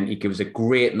absolutely meant. He was a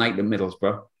great night at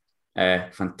Middlesbrough.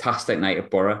 Fantastic night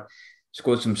at Borough.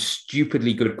 Scored some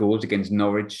stupidly good goals against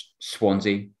Norwich,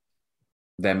 Swansea,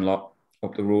 them lot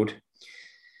up the road.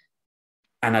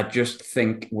 And I just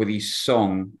think with his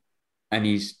song and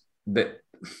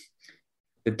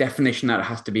the definition that it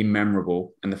has to be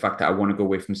memorable and the fact that I want to go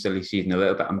away from silly season a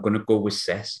little bit, I'm going to go with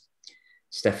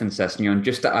Stefan Sessegnon,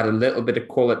 just to add a little bit of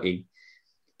quality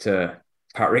to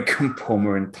Patrick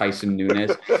Mboma and Tyson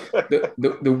Nunes.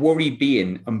 The worry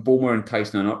being, Mboma and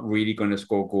Tyson are not really going to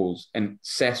score goals. And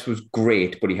Sess was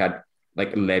great, but he had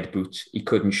like lead boots. He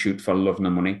couldn't shoot for love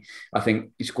nor money. I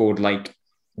think he scored like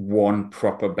one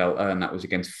proper belter, and that was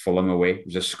against Fulham away. It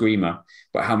was a screamer.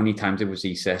 But how many times did we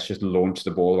see Sess just launch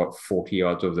the ball about 40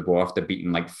 yards over the ball after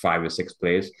beating like 5 or 6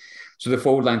 players? So the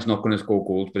forward line's not going to score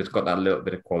goals, but it's got that little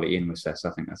bit of quality in with Sess.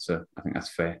 I think that's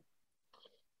fair.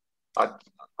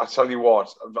 I tell you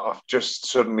what, I've just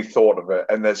suddenly thought of it,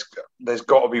 and there's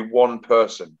got to be one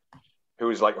person who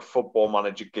is like a Football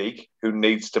Manager geek who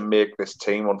needs to make this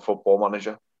team on Football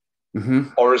Manager,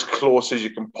 or as close as you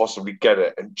can possibly get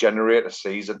it, and generate a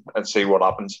season and see what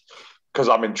happens. Because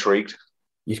I'm intrigued.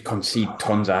 You'd concede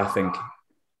tons, I think.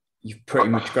 You've pretty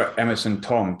much got Emerson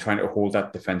Tom trying to hold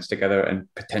that defence together, and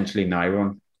potentially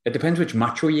Nyron. It depends which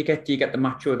macho you get. Do you get the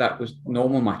macho that was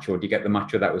normal macho? Do you get the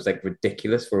macho that was like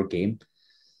ridiculous for a game?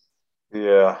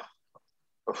 Yeah.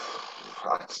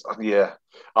 Yeah.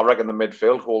 I reckon the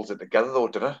midfield holds it together though,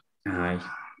 doesn't it? Aye.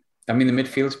 I mean, the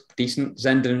midfield's decent.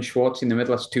 Zenden and Schwartz in the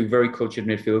middle. That's 2 very cultured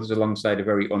midfielders alongside a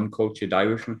very uncultured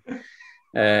Irishman.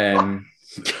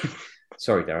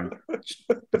 Sorry, Darren.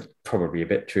 Probably a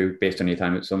bit true based on your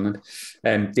time at Sunderland.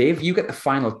 Dave, you get the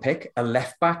final pick, a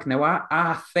left back. Now,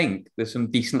 I think there's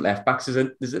some decent left backs.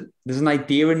 There's an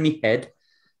idea in my head,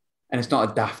 and it's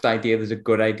not a daft idea. There's a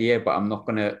good idea, but I'm not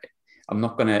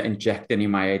gonna inject any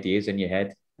of my ideas in your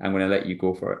head. I'm gonna let you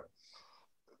go for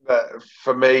it.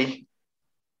 For me,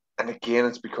 and again,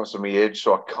 it's because of my age,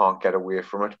 so I can't get away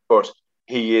from it. But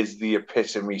he is the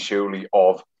epitome, surely,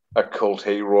 of a cult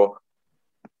hero.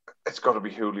 It's got to be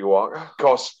Julio Arca,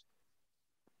 because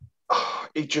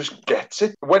he just gets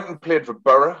it. Went and played for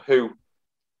Borough, who,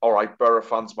 all right, Borough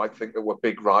fans might think that we're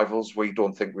big rivals. We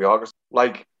don't think we are.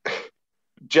 Like,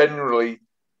 generally,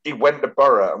 he went to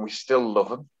Borough and we still love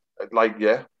him. Like,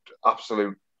 yeah,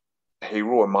 absolute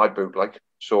hero in my book. Like,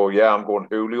 so yeah, I'm going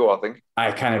Julio, I think.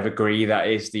 I kind of agree. That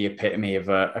is the epitome of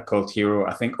a cult hero.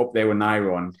 I think up there with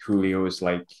Nyron, Julio is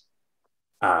like,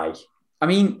 aye. I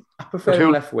mean, I prefer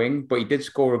him left wing, but he did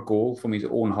score a goal from his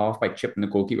own half by chipping the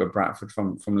goalkeeper Bradford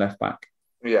from left back.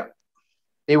 Yeah.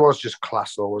 He was just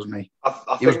class though, wasn't he?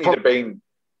 I think he'd have been...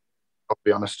 I'll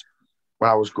be honest. When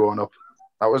I was growing up,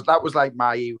 that was like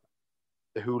the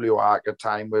Julio Arca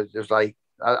time, where it was like,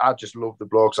 I just love the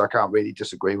bloke, so I can't really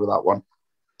disagree with that one.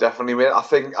 Definitely, mate.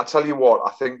 I tell you what,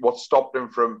 I think what stopped him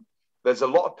from... There's a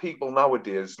lot of people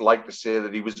nowadays like to say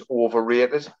that he was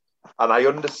overrated, and I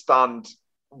understand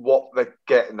what they're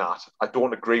getting at. I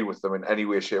don't agree with them in any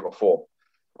way, shape or form.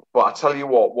 But I tell you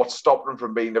what stopped him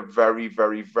from being a very,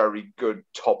 very, very good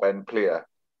top-end player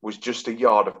was just a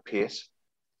yard of pace.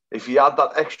 If he had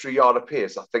that extra yard of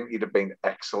pace, I think he'd have been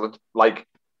excellent. Like,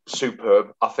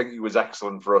 superb. I think he was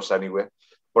excellent for us anyway.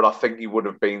 But I think he would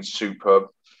have been superb.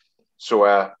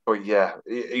 So, but yeah,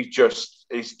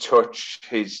 his touch,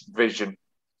 his vision,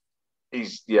 he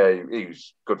was a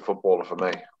good footballer for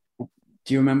me.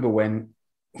 Do you remember when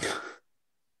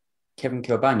Kevin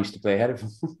Kilbane used to play ahead of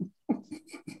him?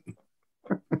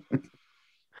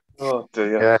 Oh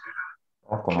dear!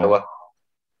 Yeah.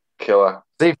 Killer.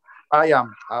 Steve,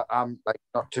 I'm like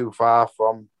not too far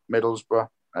from Middlesbrough,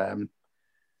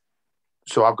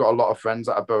 so I've got a lot of friends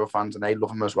that are Borough fans, and they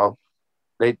love him as well.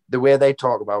 The way they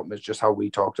talk about him is just how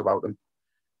we talked about him.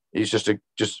 He's they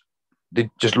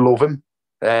just love him,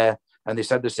 and they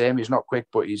said the same. He's not quick,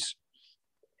 but his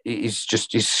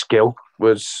skill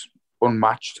was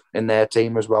unmatched in their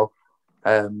team as well.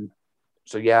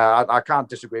 So yeah, I can't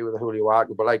disagree with the Julio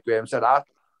Arca, but like Graham said, I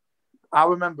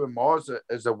remember him more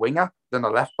as a winger than a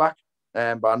left back.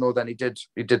 But I know then he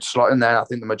did slot in there. I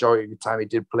think the majority of the time he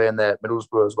did play in there at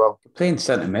Middlesbrough as well. Playing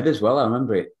centre mid as well. I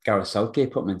remember it. Gareth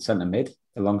Southgate put him in centre mid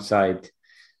alongside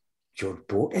George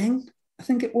Boateng, I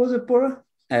think it was, at Borough.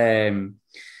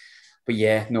 But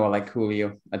yeah, no, I like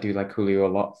Julio. I do like Julio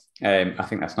a lot. I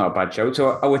think that's not a bad shout.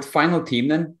 So with final team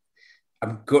then,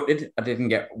 I'm gutted I didn't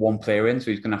get one player in, so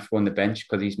he's going to have to go on the bench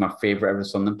because he's my favourite ever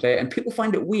Sunderland player. And people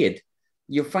find it weird.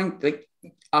 You'll find, like,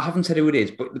 I haven't said who it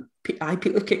is, but people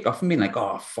have kicked off and been like,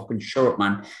 oh, fucking shut up,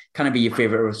 man. Can I be your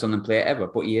favourite ever Sunderland player ever?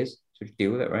 But he is, so just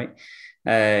deal with it, right?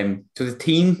 So the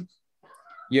team,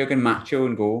 Jurgen Macho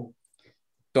in goal,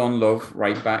 Don Love,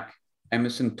 right back,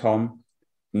 Emerson Tom,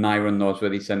 Nyron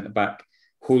Nosworthy, centre back,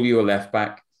 Julio left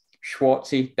back,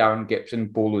 Schwartzy, Darren Gibson,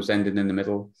 Bolo's ending in the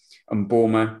middle, and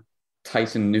Mboma,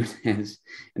 Tyson Nunes,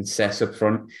 and Sess up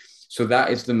front. So that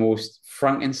is the most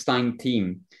Frankenstein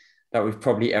team that we've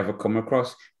probably ever come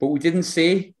across. But we didn't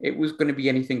say it was going to be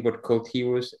anything but cult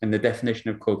heroes. And the definition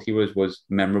of cult heroes was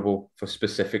memorable for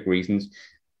specific reasons.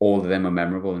 All of them are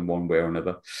memorable in one way or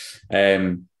another.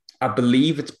 I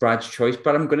believe it's Brad's choice,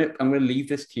 but I'm gonna leave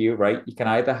this to you, right? You can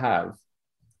either have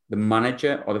the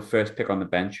manager or the first pick on the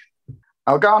bench.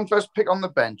 I'll go on first pick on the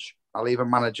bench. I'll leave a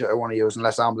manager to one of yours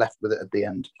unless I'm left with it at the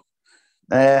end.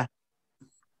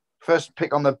 First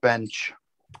pick on the bench,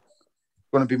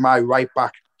 going to be my right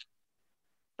back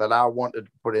that I wanted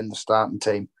to put in the starting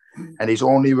team. And he's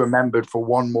only remembered for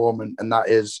one moment, and that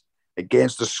is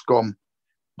against the Scum,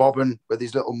 bobbing with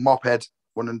his little mop head,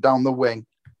 running down the wing.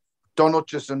 Don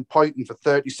Hutchison pointing for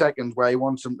 30 seconds where he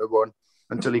wants him to run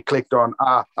until he clicked on,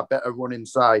 I better run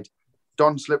inside.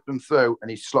 Don slipped him through and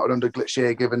he slotted under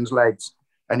Shay Given's legs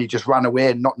and he just ran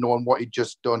away not knowing what he'd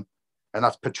just done. And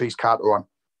that's Patrice Carteron.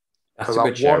 That's a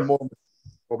good shout. One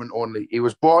moment only. He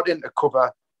was brought in to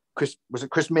cover Chris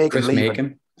Macon? Chris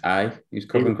Macon. Aye, he was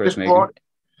covering Chris Macon.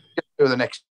 For the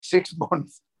next 6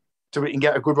 months so we can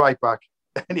get a good right back.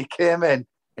 And he came in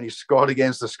and he scored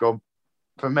against the Scum.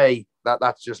 For me,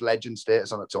 that's just legend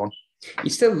status on its own. He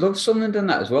still loves Sunderland in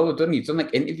that as well, doesn't he? He's done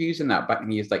like interviews in that back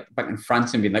in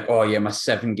France and being like, oh yeah, my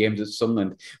 7 games at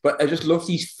Sunderland. But I just loved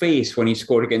his face when he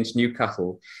scored against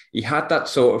Newcastle. He had that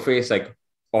sort of face like,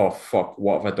 oh fuck,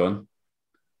 what have I done?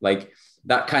 Like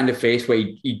that kind of face where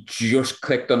he just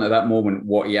clicked on at that moment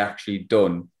what he actually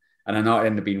done. And I know it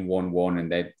ended up being 1-1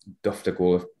 and they duffed a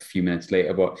goal a few minutes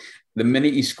later. But the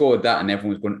minute he scored that and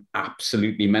everyone was going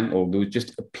absolutely mental, there was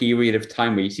just a period of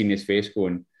time where you seen his face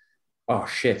going, oh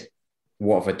shit,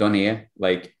 what have I done here?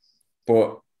 Like,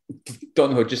 but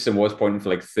Don Hutchison was pointing for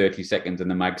like 30 seconds and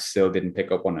the mag still didn't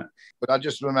pick up on it. But I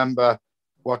just remember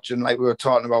watching, like we were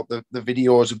talking about the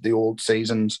videos of the old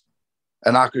seasons,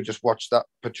 and I could just watch that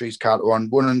Patrice Carteron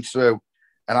running through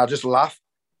and I just laughed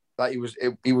that he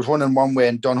was running one way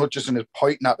and Don Hutchison is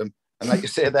pointing at him. And like you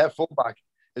say, their fullback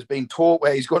has been taught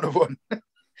where he's going to run.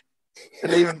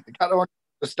 And even Carteron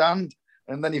to stand.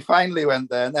 And then he finally went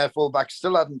there and their fullback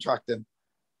still hadn't tracked him.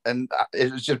 And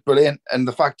it was just brilliant. And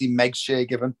the fact he megs Shay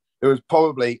Given, it was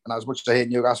probably, and as much as I hate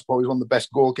Newcastle, probably one of the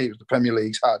best goalkeepers the Premier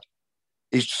League's had.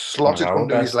 He's slotted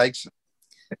under his legs.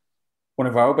 One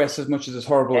of our best, as much as it's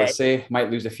horrible to say, might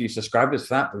lose a few subscribers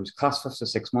for that, but it was class for us for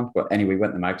 6 months. But anyway,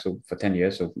 went the mag for 10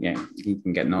 years, so yeah, he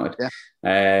can get noted. Yeah.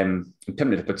 I'm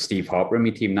tempted to put Steve Harper in my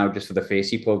team now just for the face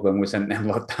he pulled when we sent them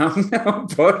lot down.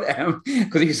 But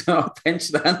because he's on our bench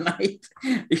that night,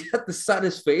 he had the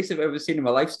saddest face I've ever seen in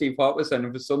my life. Steve Harper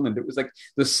sending for Sunderland. It was like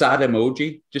the sad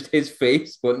emoji, just his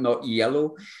face, but not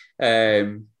yellow.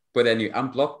 But anyway,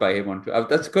 I'm blocked by him on.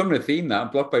 That's becoming a theme now.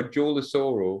 I'm blocked by Joe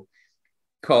Lasoro,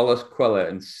 Carlos Quella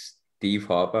and Steve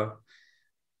Harper.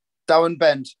 Darren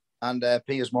Bent and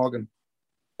Piers Morgan.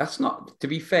 That's not, to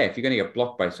be fair, if you're going to get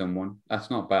blocked by someone, that's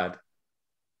not bad.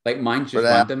 Like mine's just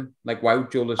random. Like why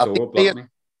would Joe Lasoro block me?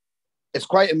 It's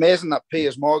quite amazing that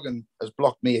Piers Morgan has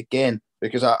blocked me again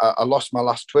because I lost my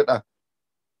last Twitter.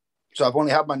 So I've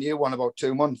only had my new one about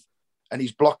 2 months and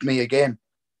he's blocked me again.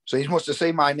 So he must have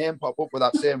seen my name pop up with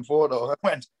that same photo. I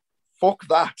went, fuck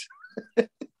that.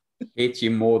 Hates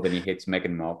you more than he hates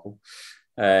Meghan Markle.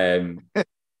 I'm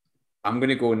going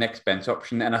to go next bench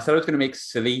option. And I thought I was going to make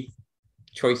silly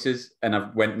choices and I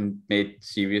went and made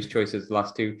serious choices the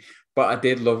last 2. But I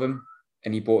did love him.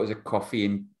 And he bought us a coffee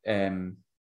in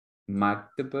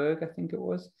Magdeburg, I think it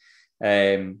was.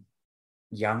 Jan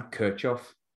Kirchhoff,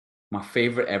 my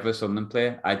favourite ever Sunderland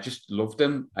player. I just loved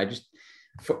him.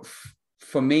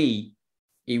 For me,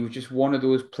 he was just one of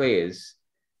those players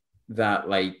that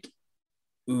like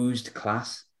oozed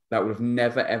class that would have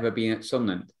never ever been at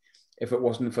Sunderland if it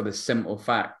wasn't for the simple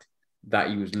fact that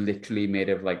he was literally made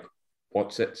of like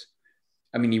what's it?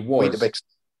 I mean, he was.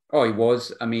 Oh, he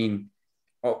was. I mean,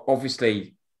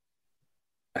 obviously,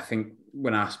 I think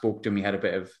when I spoke to him,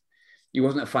 he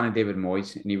wasn't a fan of David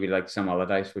Moyes and he really liked Sam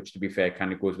Allardyce, which to be fair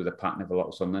kind of goes with the pattern of a lot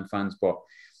of Sunderland fans. But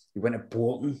he went to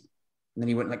Bolton and then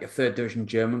he went like a 3rd division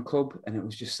German club and it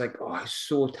was just like, oh, he's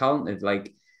so talented.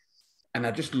 Like, and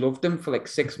I just loved him for like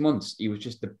 6 months. He was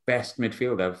just the best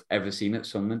midfielder I've ever seen at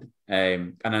Sunderland.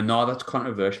 And I know that's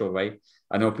controversial, right?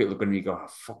 I know people are going to go, oh,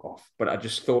 fuck off. But I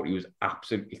just thought he was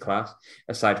absolutely class,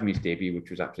 aside from his debut, which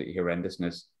was absolutely horrendous and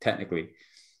is technically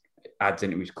adds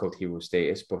into his cult hero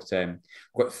status. But we've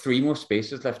got 3 more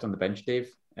spaces left on the bench,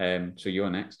 Dave. So you're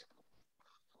next.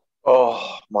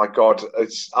 Oh, my God.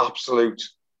 It's absolute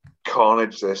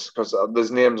carnage, this, because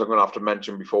there's names I'm going to have to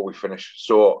mention before we finish.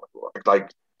 So,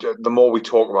 like, the more we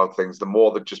talk about things, the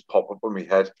more that just pop up in my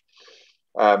head.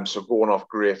 So going off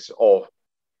great or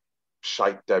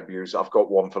shite debuts, I've got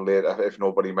one for later if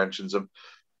nobody mentions them.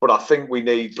 But I think we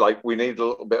need a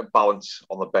little bit of balance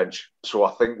on the bench. So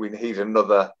I think we need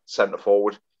another centre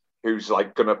forward who's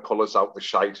like going to pull us out the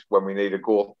shite when we need a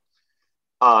goal.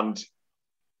 And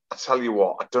I tell you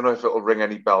what, I don't know if it'll ring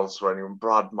any bells for anyone.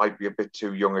 Brad might be a bit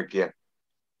too young again,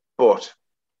 but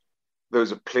there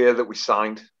was a player that we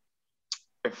signed.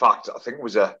 In fact, I think it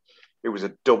was a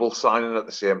double signing at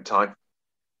the same time,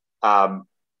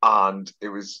 and it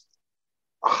was.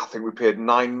 I think we paid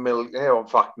 9 million. In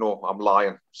fact, no, I'm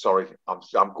lying. Sorry,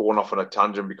 I'm going off on a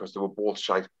tangent because they were both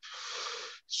shite.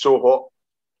 So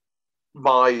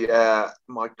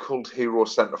my cult hero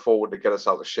centre forward to get us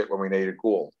out of shit when we need a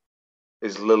goal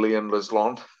is Lillian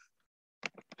Lesland,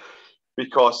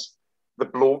 because the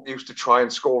bloke used to try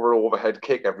and score an overhead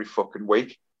kick every fucking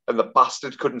week, and the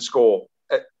bastard couldn't score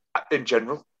in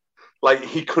general. Like,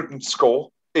 he couldn't score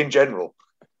in general.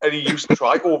 And he used to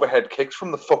try overhead kicks from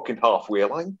the fucking halfway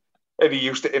line. And he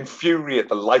used to infuriate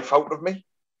the life out of me.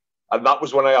 And that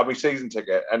was when I had my season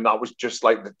ticket. And that was just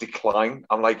like the decline.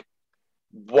 I'm like,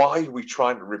 why are we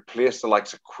trying to replace the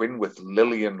likes of Quinn with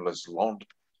Lillian Lesland?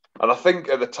 And I think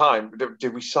at the time,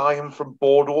 did we sign him from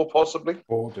Bordeaux possibly?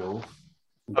 Bordeaux.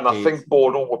 And I think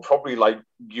Bordeaux were probably like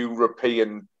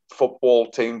European football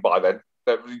team by then,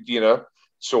 you know.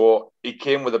 So he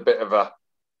came with a bit of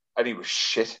and he was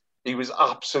shit. He was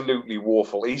absolutely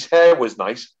woeful. His hair was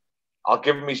nice. I'll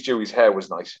give him his due. His hair was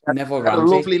nice. Neville Ramsey. A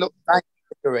lovely look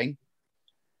earring.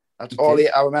 That's all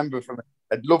I remember from it.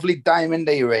 A lovely diamond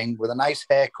earring with a nice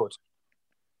haircut.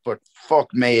 But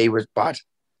fuck me, he was bad.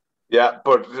 Yeah,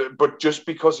 but just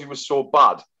because he was so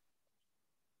bad,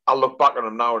 I look back on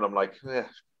him now and I'm like,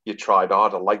 you tried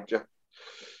hard. I liked you.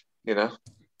 You know?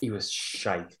 He was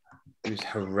shite. He was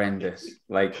horrendous.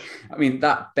 Like, I mean,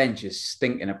 that bench is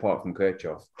stinking apart from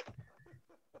Kirchhoff.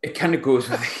 It kind of goes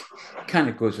with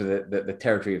the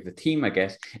territory of the team, I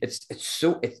guess. It's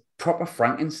proper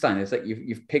Frankenstein. It's like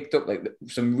you've picked up like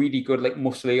some really good like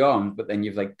muscly arms, but then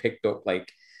you've like picked up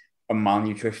like a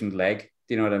malnutritioned leg.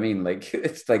 Do you know what I mean? Like,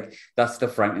 it's like that's the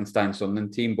Frankenstein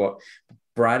Sunderland team. But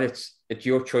Brad, it's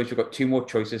your choice. We've got two more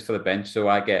choices for the bench, so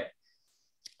I get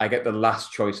the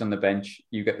last choice on the bench.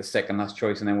 You get the second last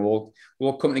choice, and then we'll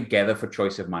all come together for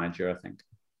choice of manager, I think.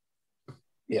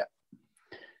 Yeah.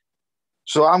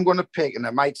 So I'm going to pick, and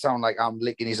it might sound like I'm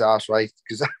licking his ass, right?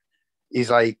 Because he's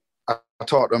like, I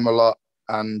talk to him a lot,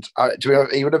 and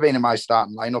he would have been in my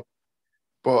starting lineup.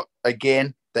 But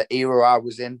again, the era I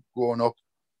was in growing up,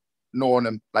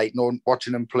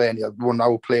 watching him play, and he won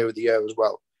our player of the year as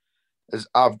well.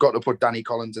 I've got to put Danny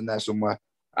Collins in there somewhere.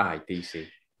 Aye, DC.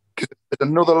 There's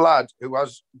another lad who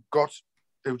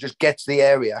just gets the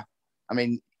area. I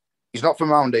mean, he's not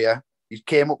from around here. He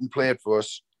came up and played for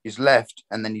us. He's left,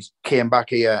 and then he's came back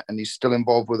here, and he's still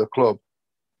involved with the club.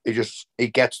 He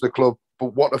gets the club.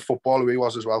 But what a footballer he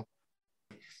was as well.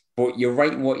 But you're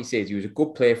right in what he says. He was a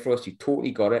good player for us. He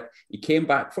totally got it. He came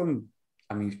back from,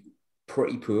 I mean,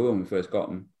 pretty poor when we first got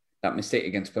him. That mistake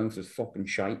against Plymouth was fucking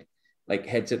shite. Like,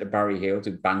 heads it to Barry Hales,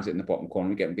 who bangs it in the bottom corner.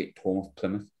 We get him beat home off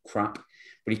Plymouth. Crap.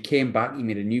 But he came back. He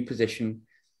made a new position.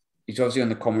 He's obviously on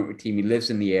the commentary team. He lives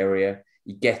in the area.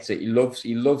 He gets it. He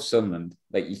loves Sunderland.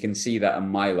 Like, you can see that a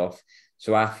mile off.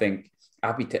 So I think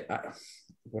I would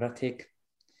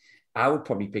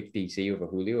probably pick DC over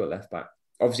Julio at left back.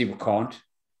 Obviously, we can't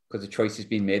because the choice has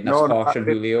been made. And that's harsh on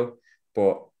Julio.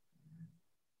 But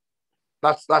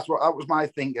that was my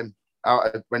thinking.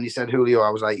 When you said Julio,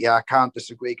 I was like, yeah, I can't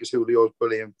disagree because Julio's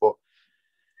brilliant. But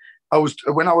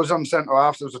when I was on centre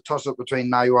half, there was a toss up between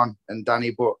Naiwan and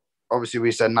Danny, but obviously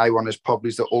we said Naiwan is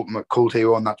probably the ultimate cult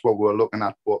hero, and that's what we were looking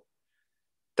at. But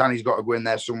Danny's got to go in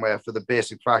there somewhere for the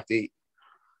basic fact.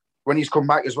 When he's come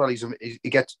back as well, he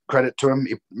gets credit to him.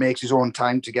 He makes his own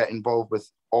time to get involved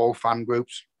with all fan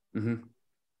groups.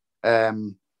 Mm-hmm.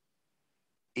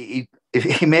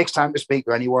 He makes time to speak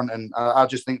to anyone, and I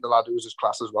just think the lad was his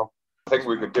class as well. I think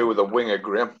we could do with a winger,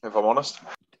 Graham, if I'm honest.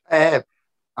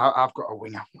 I've got a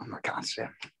winger. I can't say.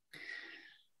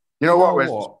 You know what? We were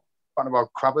talking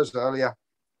about Crabbers earlier,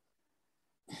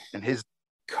 and his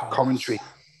commentary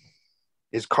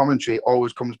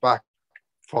always comes back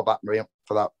for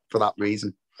that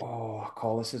reason. Oh,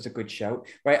 Carlos is a good shout.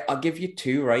 Right, I'll give you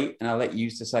two, right? And I'll let you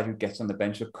decide who gets on the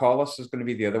bench. So Carlos is going to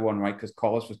be the other one, right? Because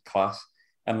Carlos was class.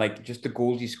 And like just the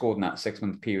goals he scored in that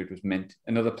 6-month period was mint.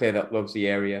 Another player that loves the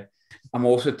area. I'm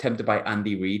also tempted by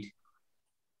Andy Reid.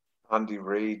 Andy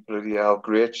Reid, bloody hell,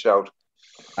 great shout.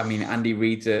 I mean, Andy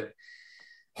Reid's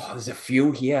there's a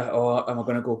few here. Oh, am I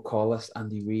going to go Carlos,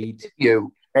 Andy Reid?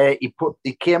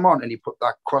 He came on and he put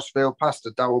that crossfield pass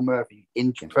to Darryl Murphy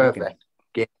in perfect.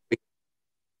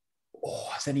 Oh,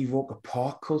 has any Roker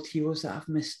Park cult heroes that I've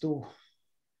missed though?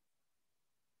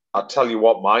 I tell you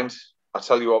what, mind.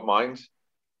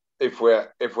 If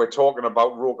we're talking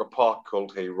about Roker Park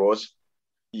cult heroes,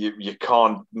 you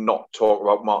can't not talk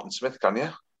about Martin Smith, can you?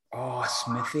 Oh,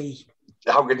 Smithy.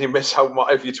 How can you miss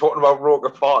out? If you're talking about Roker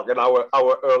Park and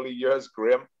our early years,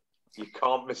 Graham, you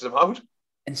can't miss him out.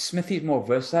 And Smithy's more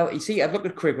versatile. You see, I've looked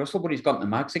at Craig Russell, but he's got the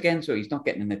mags again, so he's not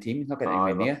getting in the team. He's not getting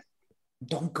anywhere near.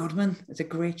 Don Goodman, it's a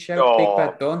great shout. Big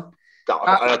bad Don.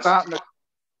 Starting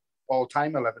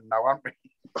all-time 11 now, aren't we?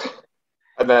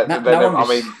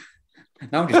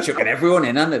 Now I'm just chucking everyone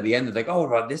in, and at the end, they're like, oh,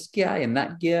 right, this guy and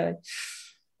that guy.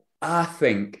 I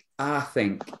think,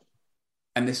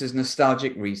 and this is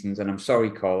nostalgic reasons, and I'm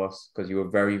sorry, Carlos, because you were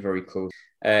very, very close.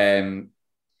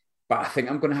 But I think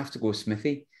I'm going to have to go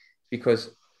Smithy,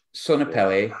 because son of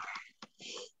Pele,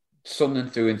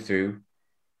 Sunderland through and through,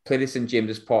 played at St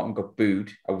James's Park and got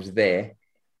booed. I was there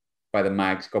by the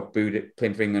Mags, got booed at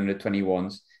playing for England under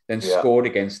 21s, then scored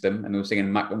against them, and they were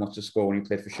singing Macklin wants to score when he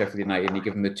played for Sheffield United, and he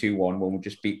gave them the 2-1 when we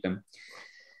just beat them.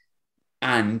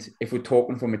 And if we're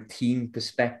talking from a team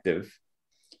perspective,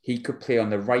 he could play on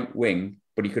the right wing,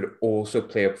 but he could also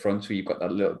play up front, so you've got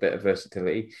that little bit of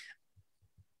versatility.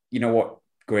 You know what,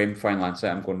 Graham, final answer,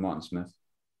 I'm going Martin Smith.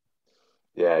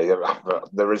 Yeah,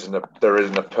 there isn't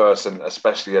a person,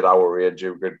 especially at our age,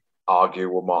 who could argue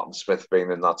with Martin Smith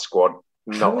being in that squad.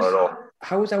 Not at all.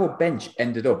 How has our bench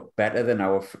ended up better than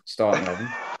our starting 11?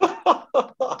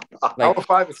 Our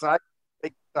 5-a-side,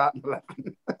 big starting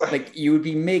 11. Like, you would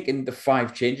be making the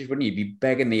 5 changes, wouldn't you? You'd be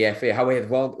begging the FA. How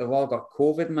they've all got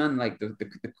COVID, man. Like the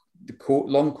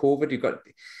long COVID. You've got.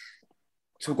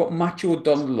 So we've got Macho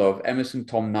O'Donnell, Emerson,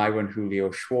 Tom, Naira, Julio,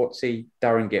 Schwartzy,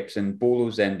 Darren Gibson, Bolo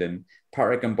Zenden,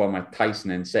 Patrick and Bomber, Tyson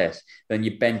and Cess. Then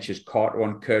your bench is Carter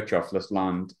on Kirchhoff,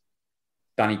 Land,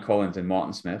 Danny Collins and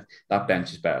Martin Smith. That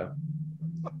bench is better.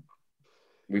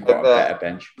 We've got a better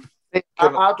bench.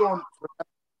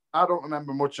 I don't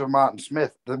remember much of Martin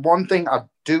Smith. The one thing I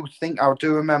do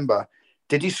remember,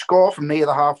 did he score from near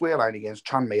the halfway line against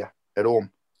Tranmere at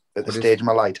home at the Stage of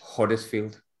My Light?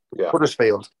 Huddersfield. Yeah.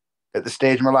 Huddersfield at the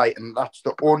Stage of My Light, and that's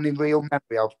the only real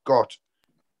memory I've got,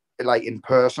 like, in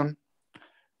person.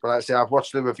 But like I say, I've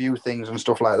watched the review things and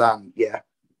stuff like that, and yeah,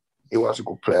 he was a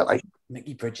good player. Like,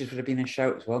 Mickey Bridges would have been a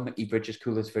shout as well. Mickey Bridges,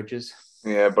 cool as Bridges.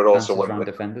 Yeah, but also one of the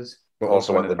defenders. But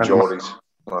also one of the Geordies.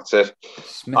 That's it.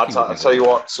 I'll tell you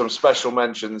what, some special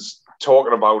mentions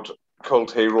talking about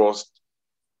cult heroes,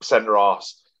 centre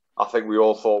arse. I think we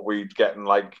all thought we'd get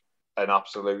like an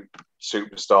absolute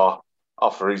superstar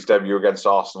after his debut against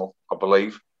Arsenal, I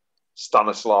believe.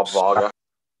 Stanislav Varga.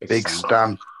 Big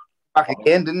Stan. Back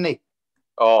again, didn't he?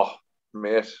 Oh,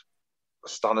 mate.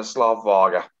 Stanislav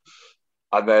Varga.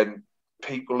 And then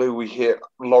people who we hear,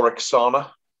 Lorik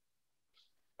Sana.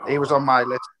 He was on my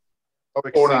list.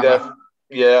 Only there.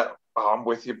 Yeah, I'm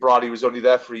with you, Brad. He was only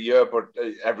there for a year, but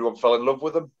everyone fell in love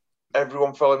with him.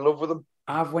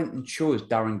 I've went and chose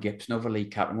Darren Gibson over Lee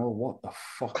Catmull. What the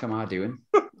fuck am I doing?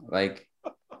 Like,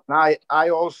 I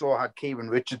also had Kieran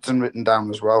Richardson written down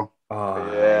as well.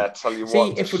 Oh, yeah, I tell you see,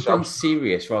 what. If we'd gone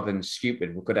serious rather than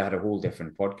stupid, we could have had a whole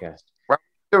different podcast. Well,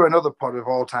 do another pod of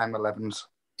all-time 11s.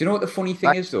 Do you know what the funny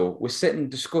thing is, though? We're sitting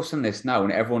discussing this now,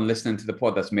 and everyone listening to the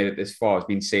pod that's made it this far has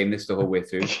been saying this the whole way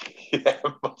through. Yeah,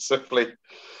 massively.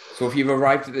 So if you've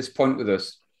arrived at this point with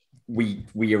us, we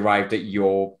arrived at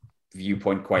your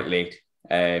viewpoint quite late.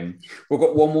 We've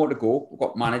got one more to go. We've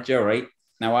got manager, right?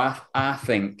 Now, I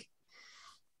think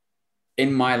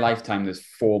in my lifetime, there's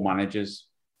 4 managers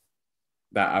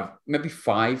that maybe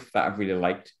 5 that I've really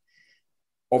liked.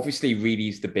 Obviously,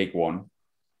 Reedy's the big one.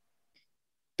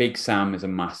 Big Sam is a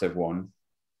massive one.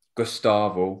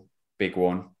 Gustavo, big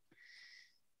one.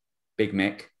 Big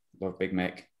Mick, love Big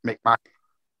Mick. Mick Mac.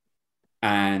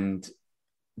 And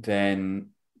then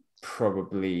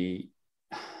probably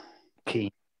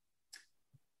Keane.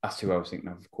 That's who I was thinking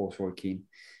of course, Roy Keane.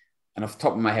 And off the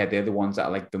top of my head, they're the ones that I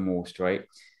like the most, right?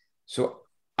 So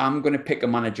I'm going to pick a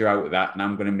manager out of that, and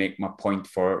I'm going to make my point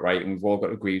for it, right? And we've all got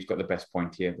to agree who's got the best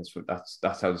point here.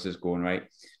 That's how this is going, right?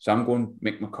 So I'm going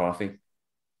Mick McCarthy,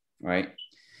 right?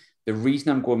 The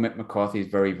reason I'm going Mick McCarthy is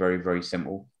very, very, very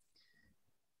simple.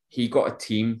 He got a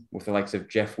team with the likes of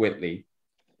Jeff Whitley,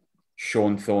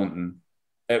 Sean Thornton,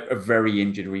 a very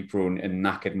injury-prone and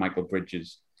knackered Michael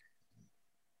Bridges,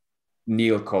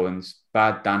 Neil Collins,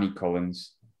 bad Danny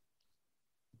Collins,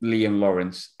 Liam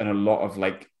Lawrence, and a lot of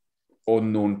like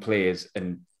unknown players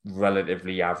and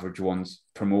relatively average ones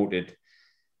promoted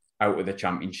out of the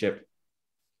Championship.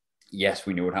 Yes,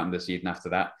 we know what happened this season after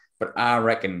that. But I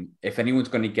reckon if anyone's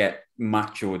going to get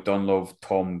Macho, Donlove,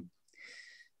 Tom,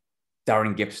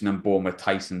 Darren Gibson and Boma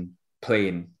Tyson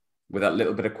playing with that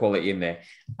little bit of quality in there,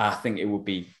 I think it would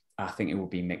be I think it would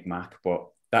be Mick Mac, but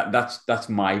that's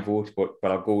my vote. But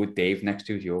I'll go with Dave next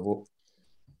to your vote.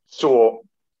 So,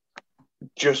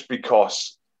 just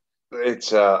because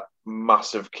it's a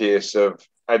massive case of,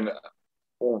 and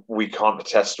we can't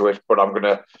attest to it, but I'm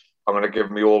gonna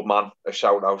give my old man a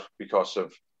shout out because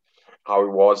of how he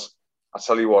was. I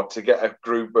tell you what, to get a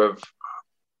group of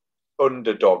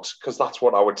underdogs, because that's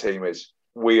what our team is.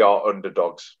 We are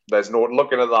underdogs. There's no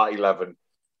looking at that 11.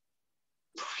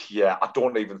 Yeah, I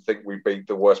don't even think we beat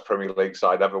the worst Premier League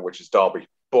side ever, which is Derby.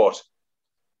 But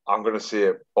I'm going to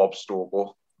say Bob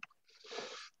Stokoe.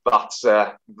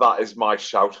 That is my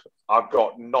shout. I've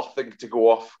got nothing to go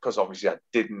off because obviously I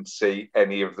didn't see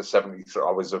any of the 73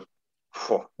 hours of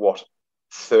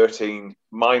 13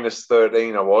 minus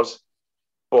 13 I was.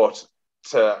 But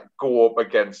to go up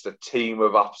against a team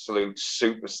of absolute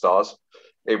superstars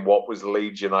in what was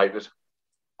Leeds United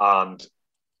and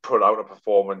put out a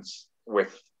performance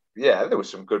with, there were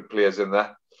some good players in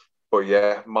there. But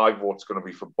yeah, my vote's going to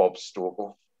be for Bob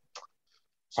Stokoe.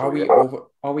 So,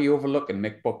 are we overlooking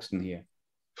Mick Buxton here?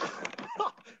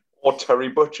 Or Terry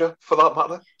Butcher, for that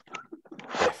matter?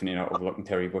 Definitely not overlooking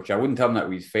Terry Butcher. I wouldn't tell him that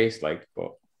with his face,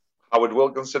 but... Howard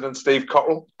Wilkinson and Steve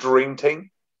Cotterill, dream team.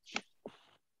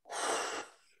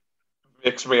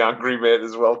 Makes me angry, mate,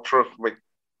 as well, trust me.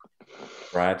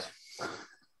 Brad,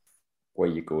 where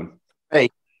are you going? Hey,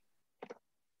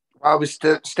 I was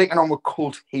sticking on with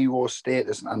cult hero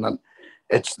status, and then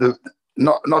it's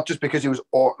not just because he was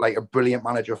like a brilliant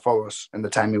manager for us in the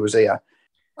time he was here.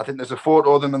 I think there's a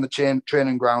photo of them in the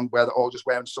training ground where they're all just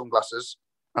wearing sunglasses,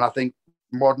 and I think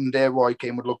modern day Roy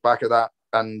Keane would look back at that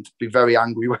and be very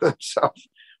angry with himself.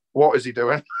 What is he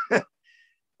doing?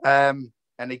 And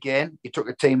again, he took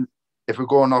a team. If we're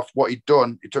going off what he'd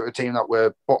done, he took a team that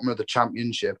were bottom of the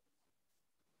championship,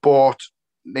 bought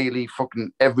nearly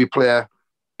fucking every player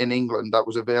in England that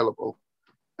was available,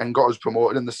 and got us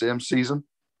promoted in the same season.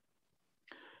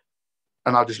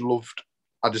 And I just love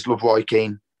Roy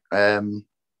Keane. I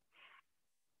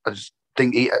just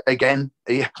think even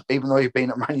though he'd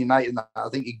been at Man United, I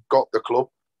think he got the club.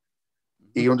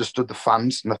 He understood the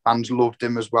fans, and the fans loved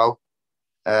him as well.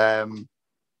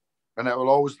 And it will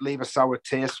always leave a sour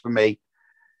taste for me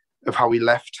of how he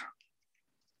left,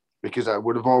 because I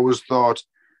would have always thought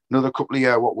another couple of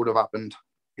years what would have happened,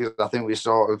 because I think we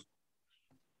sort of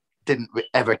didn't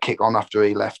ever kick on after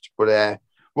he left. But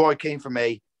Roy Keane for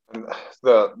me.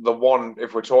 The one,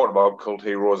 if we're talking about cult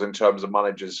heroes in terms of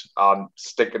managers and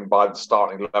sticking by the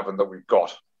starting 11 that we've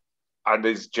got, and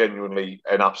is genuinely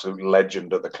an absolute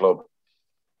legend at the club,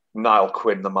 Niall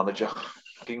Quinn, the manager.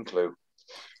 Fucking clue.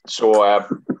 So,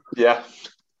 yeah.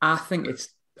 I think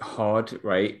it's hard,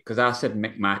 right? Because I said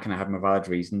Mick Mac and I had my valid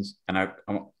reasons, and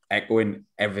I'm echoing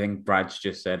everything Brad's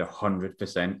just said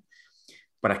 100%.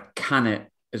 But I cannot,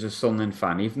 as a Sunderland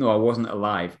fan, even though I wasn't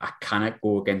alive, I cannot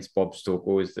go against Bob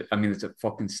Stokoe. There's a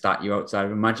fucking statue outside.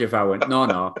 Imagine if I went,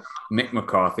 no, Mick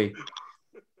McCarthy.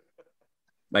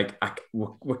 Like,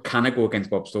 we cannot go against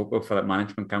Bob Stokoe for that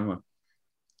management, can we?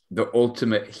 The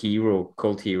ultimate hero,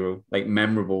 cult hero, like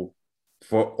memorable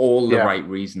for all the right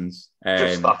reasons.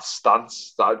 Just that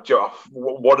stance.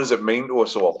 What does it mean to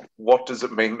us all? What does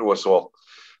it mean to us all?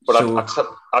 But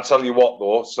I tell you what,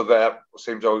 though, so there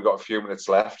seems like we've got a few minutes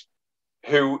left.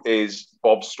 Who is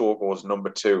Bob Stokoe's number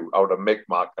 2 out of Mick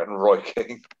Mac and Roy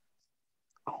Keane?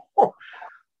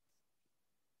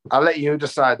 I'll let you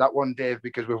decide that one, Dave,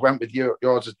 because we went with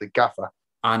yours as the gaffer.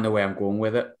 I know where I'm going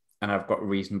with it, and I've got a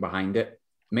reason behind it.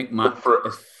 Mick Mac,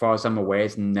 as far as I'm aware,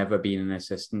 has never been an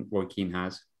assistant. Roy Keane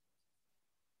has.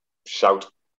 Shout.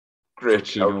 Great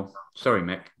shout. Sorry,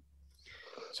 Mick.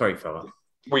 Sorry, fella.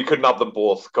 We couldn't have them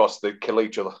both because they'd kill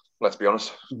each other, let's be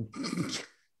honest.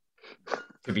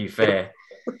 To be fair,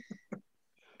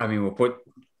 I mean, we'll put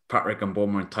Patrick and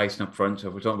Bowman and Tyson up front, so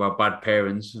if we're talking about bad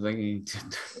parents, I think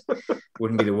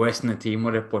wouldn't be the worst in the team,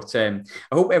 would it? But I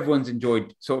hope everyone's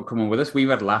enjoyed sort of coming with us. We've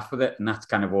had a laugh with it, and that's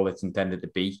kind of all it's intended to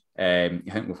be. I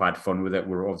think we've had fun with it.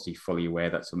 We're obviously fully aware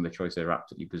that some of the choices are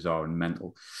absolutely bizarre and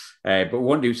mental. But we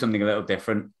want to do something a little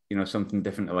different, something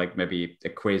different to like maybe a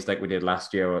quiz like we did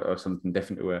last year, or something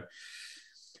different to a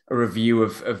review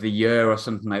of the year or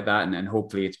something like that. And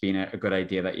hopefully it's been a good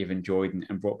idea that you've enjoyed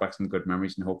and brought back some good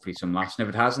memories and hopefully some laughs. And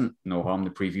if it hasn't, no harm. The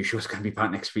preview show is going to be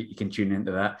back next week. You can tune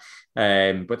into that.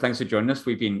 But thanks for joining us.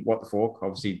 We've been What the Fork.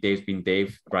 Obviously, Dave's been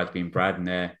Dave, Brad's been Brad,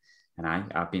 and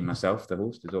I've been myself, the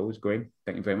host, as always, Graham.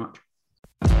 Thank you very much.